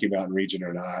in the Rocky Mountain region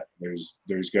or not, there's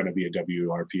going to be a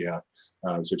WRPF.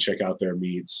 So check out their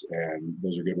meets, and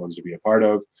those are good ones to be a part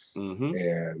of. Mm-hmm.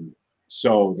 And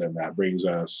so then that brings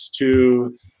us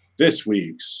to this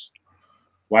week's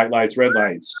White Lights, Red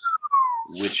Lights,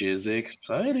 which is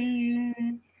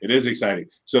exciting. It is exciting.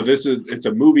 So it's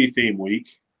a movie theme week.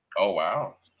 Oh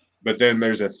wow! But then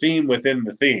there's a theme within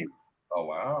the theme. Oh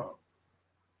wow!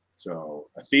 So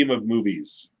a theme of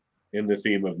movies in the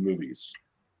theme of movies.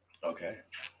 Okay.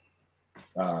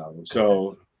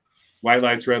 So White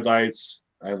Lights, Red Lights.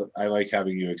 I like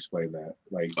having you explain that.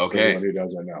 Like for anyone who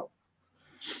doesn't know.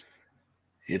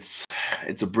 It's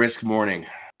a brisk morning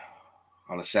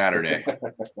on a Saturday.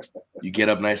 You get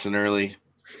up nice and early.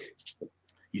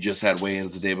 You just had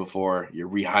weigh-ins the day before. You're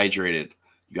rehydrated.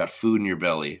 You got food in your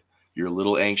belly. You're a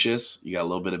little anxious. You got a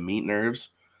little bit of meat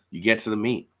nerves. You get to the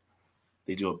meet.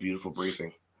 They do a beautiful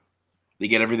briefing. They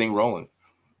get everything rolling.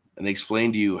 And they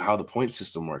explain to you how the point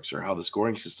system works or how the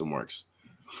scoring system works.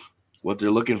 What they're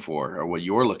looking for or what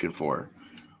you're looking for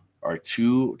are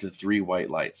 2 to 3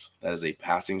 white lights. That is a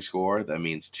passing score. That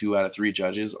means 2 out of 3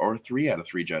 judges or 3 out of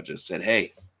 3 judges said,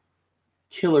 hey,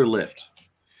 killer lift.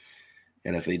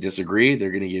 And if they disagree, they're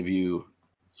going to give you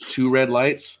 2 red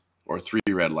lights or 3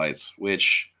 red lights,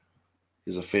 which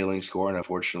is a failing score. And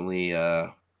unfortunately,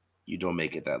 you don't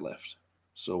make it that lift.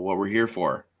 So what we're here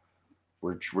for,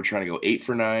 we're trying to go 8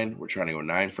 for 9. We're trying to go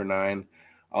 9 for 9.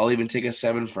 I'll even take a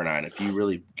 7 for 9. If you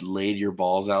really laid your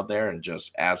balls out there and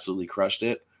just absolutely crushed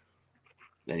it,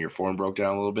 and your form broke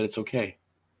down a little bit, it's okay.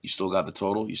 You still got the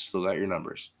total. You still got your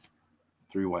numbers.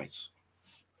 3 whites.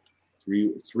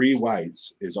 3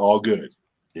 whites is all good.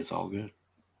 It's all good.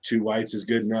 2 whites is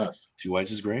good enough. 2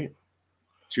 whites is great.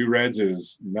 2 reds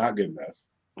is not good enough.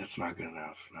 It's not good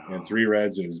enough. No. And 3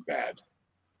 reds is bad.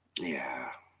 Yeah.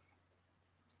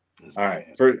 All right.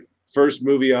 First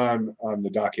movie on the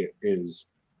docket is,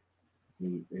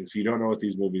 if you don't know what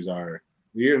these movies are,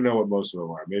 you're going to know what most of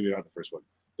them are. Maybe not the first one.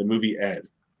 The movie Ed.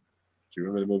 Do you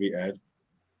remember the movie Ed?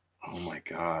 Oh my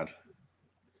God.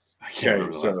 I can't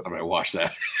remember the last time I watched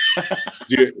that.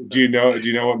 do you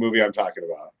know what movie I'm talking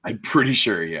about? I'm pretty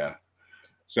sure, yeah.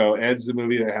 So Ed's the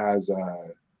movie that has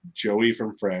Joey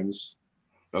from Friends.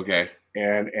 Okay.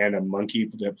 And a monkey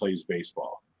that plays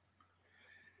baseball.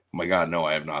 Oh my God, no,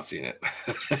 I have not seen it.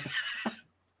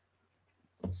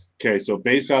 Okay, so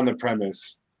based on the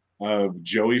premise of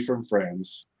Joey from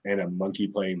Friends and a monkey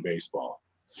playing baseball.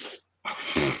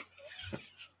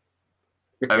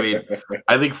 I mean,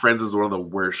 I think Friends is one of the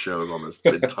worst shows on this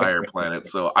entire planet,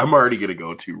 so I'm already going to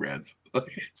go 2 reds.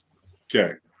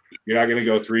 Okay. You're not going to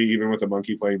go 3 even with a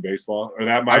monkey playing baseball? Or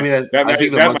that might, I mean, that I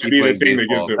think the that monkey might be playing the thing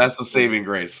baseball, that gives it. that's the saving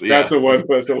grace. Yeah. That's the one.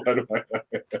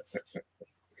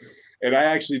 And I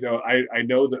actually know, I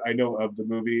know of the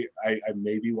movie. I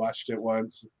maybe watched it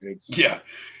once. It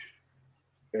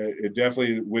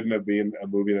definitely wouldn't have been a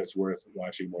movie that's worth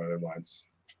watching more than once.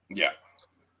 Yeah.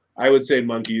 I would say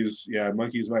monkeys. Yeah,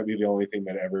 monkeys might be the only thing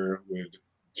that ever would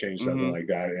change something like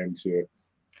that into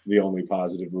the only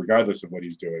positive, regardless of what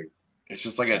he's doing. It's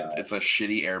just like it's a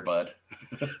shitty Air Bud.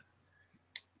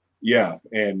 Yeah,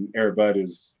 and Air Bud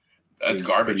is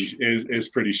garbage. Is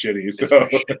pretty shitty. It's pretty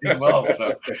shitty as well.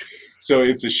 So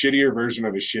it's a shittier version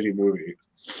of a shitty movie.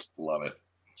 Love it.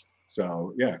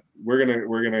 So yeah, we're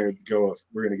gonna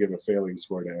give a failing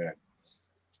score to Ed.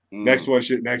 Next one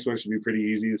should be pretty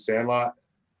easy. Sandlot.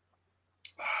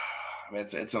 I mean,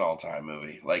 it's an all-time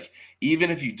movie. Like,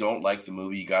 even if you don't like the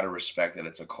movie, you got to respect that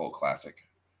it's a cult classic.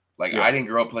 Like, I didn't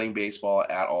grow up playing baseball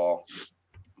at all,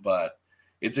 but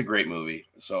it's a great movie.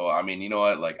 So, I mean, you know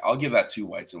what? Like, I'll give that 2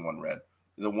 whites and 1 red.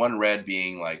 The 1 red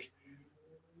being, like,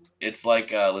 It's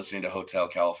like listening to Hotel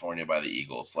California by the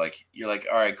Eagles. Like you're like,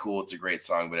 all right, cool, it's a great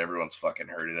song, but everyone's fucking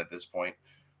heard it at this point.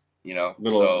 You know,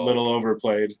 little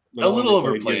overplayed. A little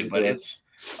overplayed, gives it but to it. it's.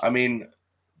 I mean,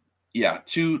 yeah,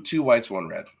 two whites, one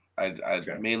red. I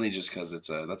Okay. mainly just because that's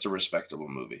a respectable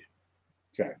movie.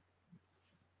 Okay.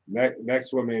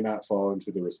 Next one may not fall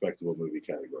into the respectable movie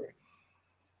category.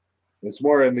 It's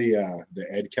more in the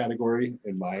Ed category,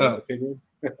 in my opinion.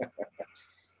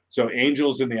 So,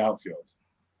 Angels in the Outfield.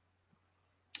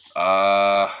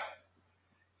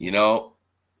 You know,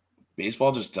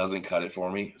 baseball just doesn't cut it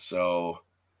for me. So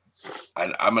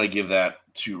I'm going to give that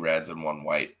 2 reds and 1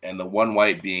 white. And the 1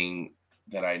 white being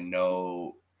that I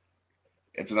know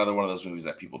it's another one of those movies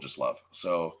that people just love.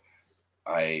 So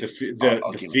I'll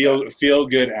the feel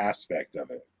good aspect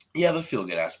of it. Yeah, the feel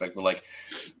good aspect. But like,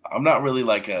 I'm not really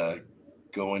like a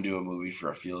go into a movie for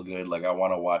a feel good. Like I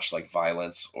want to watch like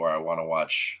violence or I want to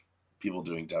watch people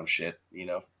doing dumb shit, you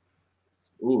know?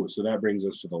 Ooh, so that brings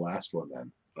us to the last one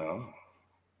then. Oh.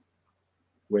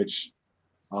 Which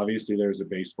obviously there's a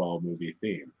baseball movie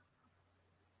theme.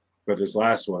 But this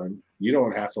last one, you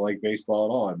don't have to like baseball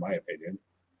at all, in my opinion.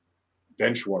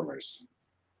 Benchwarmers.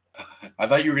 I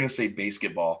thought you were going to say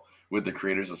basketball with the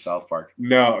creators of South Park.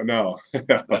 No.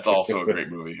 That's also a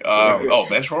great movie.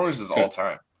 Benchwarmers is all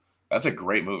time. That's a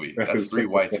great movie. That's 3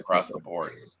 whites across the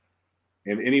board.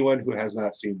 And anyone who has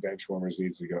not seen Benchwarmers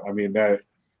needs to go. I mean,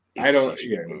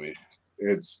 movie.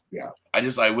 It's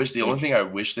I wish the only thing I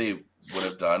wish they would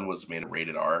have done was made a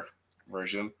rated R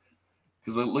version.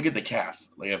 Because look at the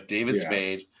cast. Like you have David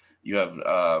Spade, you have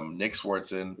Nick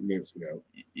Swartzen.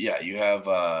 You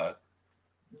have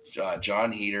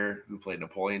John Heder, who played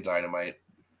Napoleon Dynamite.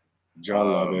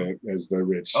 John Lovett as the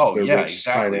rich.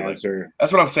 Exactly. Financer. Like,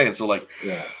 that's what I'm saying. So like,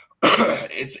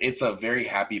 it's a very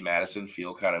Happy Madison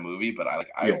feel kind of movie, but I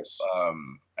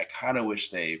kind of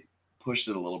wish they pushed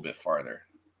it a little bit farther.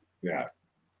 Yeah.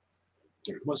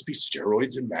 There must be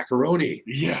steroids in macaroni.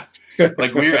 Yeah.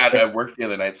 Like we were at work the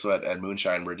other night, so at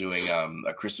Moonshine, we're doing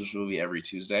a Christmas movie every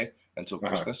Tuesday until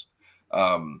Christmas.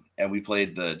 And we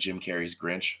played the Jim Carrey's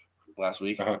Grinch last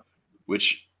week,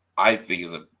 which I think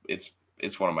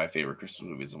it's one of my favorite Christmas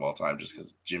movies of all time, just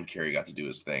because Jim Carrey got to do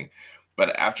his thing.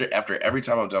 But after every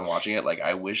time I'm done watching it, like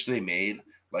I wish they made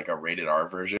like a rated R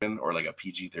version or like a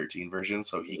PG-13 version,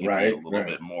 so he can be a little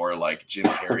bit more like Jim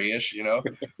Carrey-ish, you know.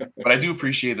 But I do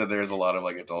appreciate that there's a lot of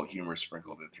like adult humor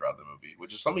sprinkled in throughout the movie,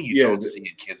 which is something you don't see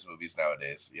in kids' movies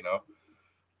nowadays, you know.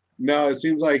 No, it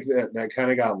seems like that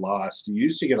kind of got lost. You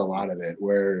used to get a lot of it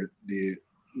where they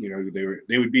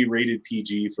would be rated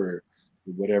PG for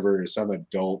whatever, some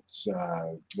adults,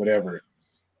 whatever.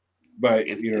 But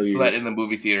so that in the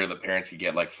movie theater, the parents could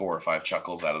get like 4 or 5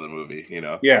 chuckles out of the movie, you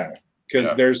know. Yeah,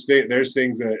 because there's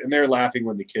things that, and they're laughing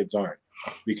when the kids aren't,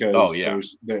 because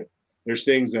there's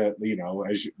things that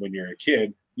when you're a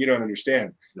kid you don't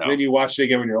understand. No. And then you watch it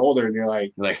again when you're older, and you're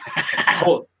like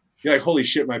holy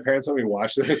shit, my parents let me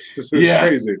watch this. This is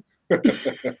crazy.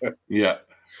 Yeah,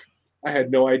 I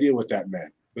had no idea what that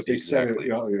meant, but they said it.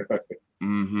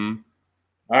 Mm-hmm.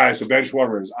 All right, so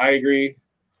Benchwarmers, I agree.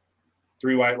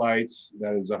 3 white lights.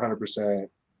 That is 100%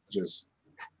 just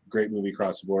great movie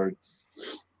across the board.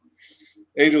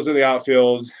 Angels in the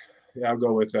Outfield. Yeah, I'll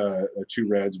go with 2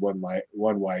 reds, 1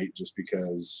 white, just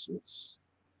because it's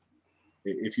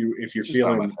if you're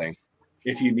feeling,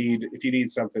 if you need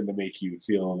something to make you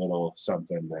feel a little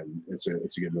something, then it's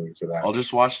a good movie for that. I'll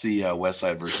just watch the West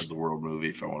Side versus the World movie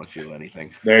if I want to feel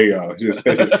anything. There you go.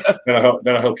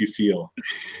 That'll help you feel.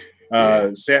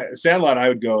 Sandlot, I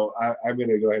would go. I'm going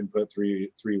to go ahead and put 3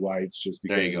 whites, just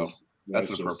because. There you go.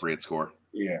 That's an appropriate score.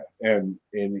 Yeah, and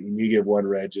you give 1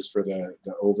 red just for the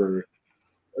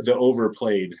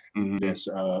overplayedness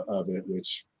of it,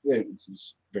 which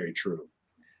is very true.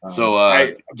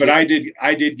 I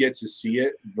did get to see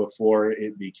it before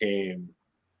it became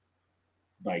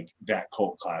like that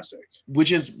cult classic,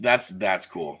 which is that's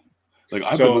cool. Like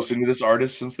I've been listening to this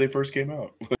artist since they first came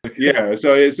out. Yeah,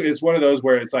 so it's one of those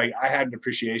where it's like I had an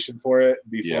appreciation for it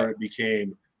before it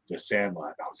became the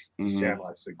Sandlot.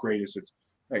 Sandlot's the greatest. It's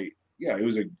like, yeah, it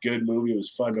was a good movie. It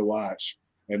was fun to watch,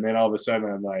 and then all of a sudden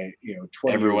I'm like,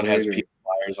 20. Everyone has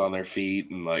pliers on their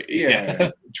feet, and like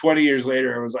 20 years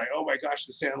later, I was like, oh my gosh,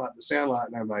 the Sandlot,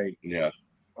 and I'm like,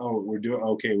 oh, we're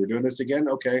doing this again,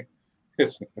 okay.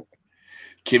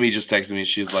 Kimmy just texted me.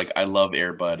 She's like, I love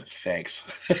Air Bud. Thanks.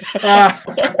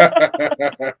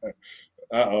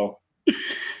 Uh-oh.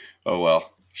 Oh,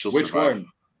 well. She'll Which survive. One?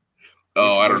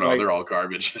 Oh, I don't know. They're all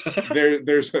garbage. I think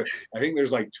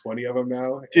there's like 20 of them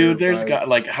now. Dude, there's got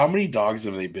like, how many dogs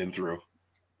have they been through?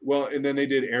 Well, and then they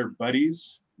did Air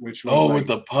Buddies, which was with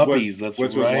the puppies. Which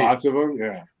was lots of them.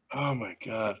 Yeah. Oh my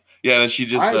God. Yeah, then she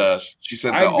just she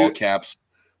said the all caps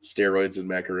steroids and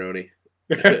macaroni.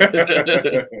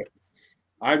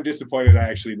 I'm disappointed I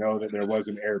actually know that there was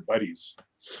an Air Buddies.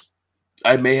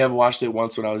 I may have watched it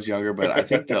once when I was younger, but I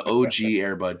think the OG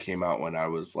Air Bud came out when I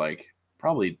was like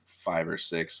probably 5 or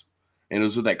 6. And it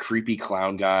was with that creepy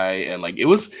clown guy, and like it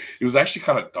was actually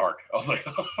kind of dark. I was like,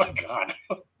 oh my God.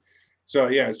 So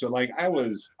yeah, so like I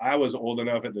was old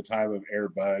enough at the time of Air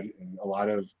Bud and a lot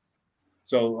of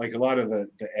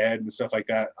the Ed and stuff like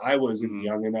that. I wasn't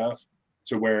young enough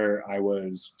to where I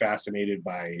was fascinated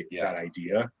by that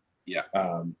idea. Yeah.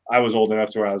 I was old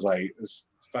enough to where I was like, it's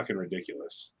fucking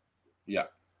ridiculous. Yeah.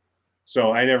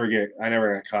 So I never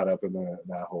got caught up in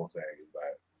that whole thing,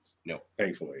 but no,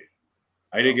 thankfully.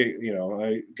 I did get,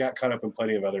 I got caught up in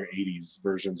plenty of other 80s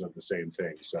versions of the same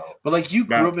thing. So, but like you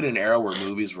grew up in an era where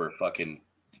movies were fucking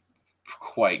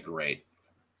quite great.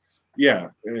 Yeah,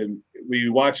 and we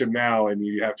watch them now, and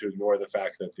you have to ignore the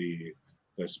fact that the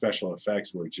special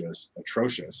effects were just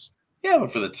atrocious. Yeah, but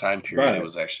for the time period, it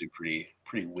was actually pretty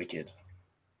wicked.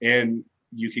 And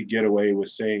you could get away with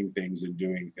saying things and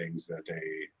doing things that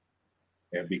they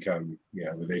have become,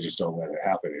 they just don't let it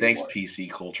happen anymore. Thanks,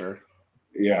 PC culture.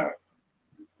 Yeah.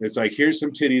 It's like, here's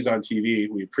some titties on TV.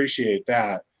 We appreciate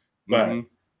that, but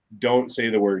don't say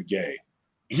the word gay.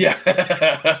 Yeah.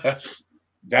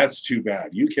 That's too bad.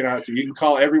 You cannot say, you can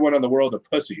call everyone in the world a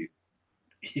pussy.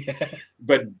 Yeah.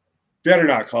 But better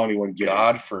not call anyone gay.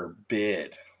 God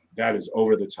forbid. That is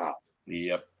over the top.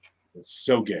 Yep. It's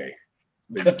so gay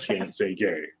that you can't say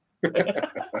gay.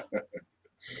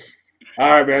 All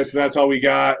right, man. So that's all we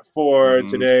got for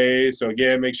today. So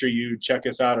again, make sure you check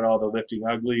us out at all the Lifting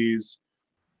Uglies.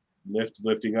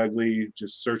 Lifting Ugly.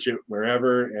 Just search it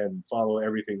wherever and follow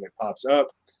everything that pops up.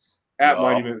 At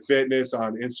Monument Fitness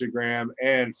on Instagram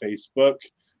and Facebook.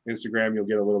 Instagram, you'll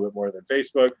get a little bit more than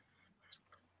Facebook.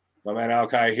 My man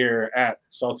Alkai here at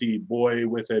Salty Boy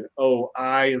with an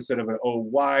OI instead of an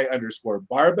OY _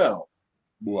 barbell.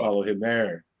 Wow. Follow him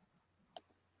there.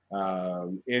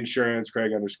 Insurance,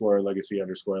 Craig _ legacy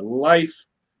 _ life.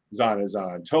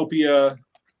 Zontopia.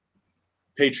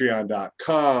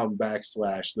 Patreon.com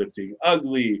 / Lifting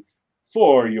Ugly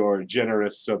for your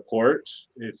generous support,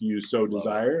 if you so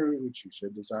desire, which you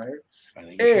should desire.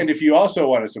 And if you also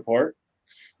want to support,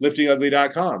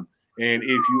 liftingugly.com. And if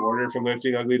you order from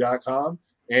liftingugly.com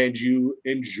and you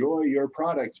enjoy your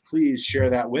product, please share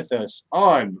that with us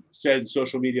on said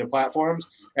social media platforms,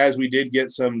 as we did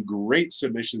get some great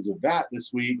submissions of that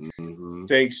this week,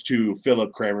 thanks to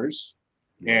Philip Kramers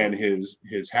and his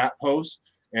hat post.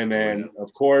 And then,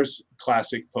 of course,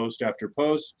 classic post after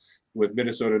post with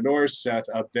Minnesota Norse, Seth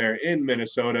up there in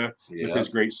Minnesota with his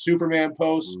great Superman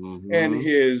post and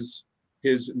his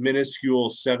minuscule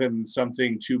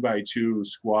 7-something 2x2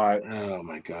 squat. Oh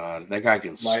my God, that guy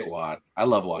can squat. I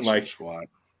love watching him squat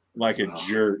like a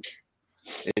jerk.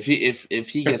 If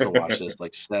he gets to watch this,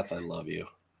 like Seth, I love you.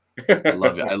 I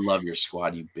love you. I love your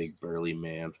squat, you big burly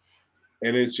man.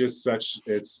 And it's just such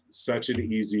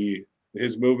an easy.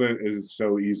 His movement is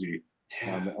so easy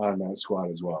on that squat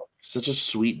as well. Such a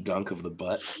sweet dunk of the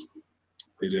butt.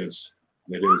 It is.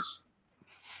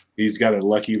 He's got a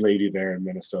lucky lady there in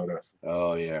Minnesota.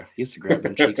 Oh, yeah. He used to grab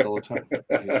them cheeks all the time.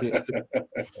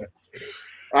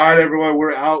 All right, everyone.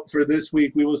 We're out for this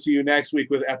week. We will see you next week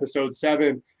with episode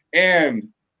 7 and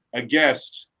a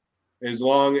guest, as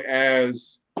long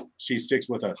as she sticks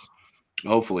with us.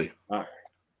 Hopefully. All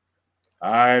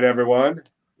right, everyone.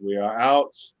 We are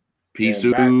out. Peace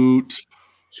out.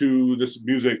 To this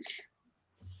music.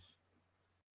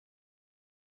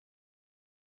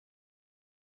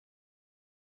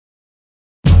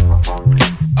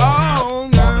 Oh,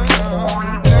 no.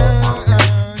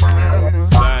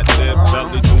 Flat lip,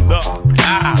 belly tuned up.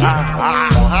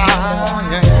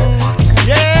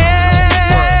 Yeah.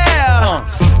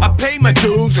 I pay my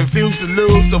dues, refuse to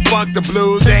lose, so fuck the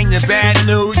blues. Ain't your bad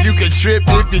news, you can trip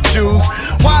if you choose.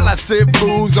 While I sip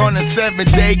booze on a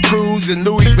 7-day cruise in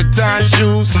Louis Vuitton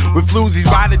shoes with floozies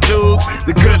by the tubes.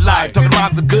 The good life, talking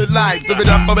about the good life. Live it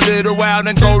up for a little while,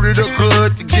 then go to the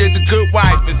hood to get a good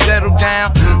wife and settle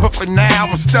down. But for now,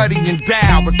 I'm studying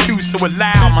down, refuse to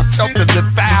allow myself to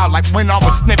live foul like when I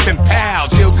was sniffing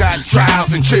pals. Still got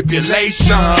trials and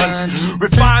tribulations.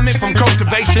 Refinement from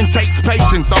cultivation takes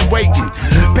patience. I'm waiting,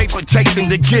 paper chasing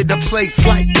to get a place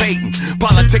like Peyton.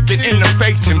 Politics and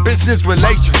interfacing, business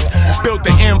relations. Built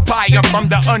the empire from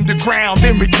the underground,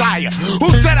 then retire. Who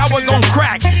said I was on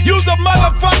crack? You's a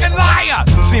motherfucking liar.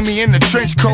 See me in the trench coat.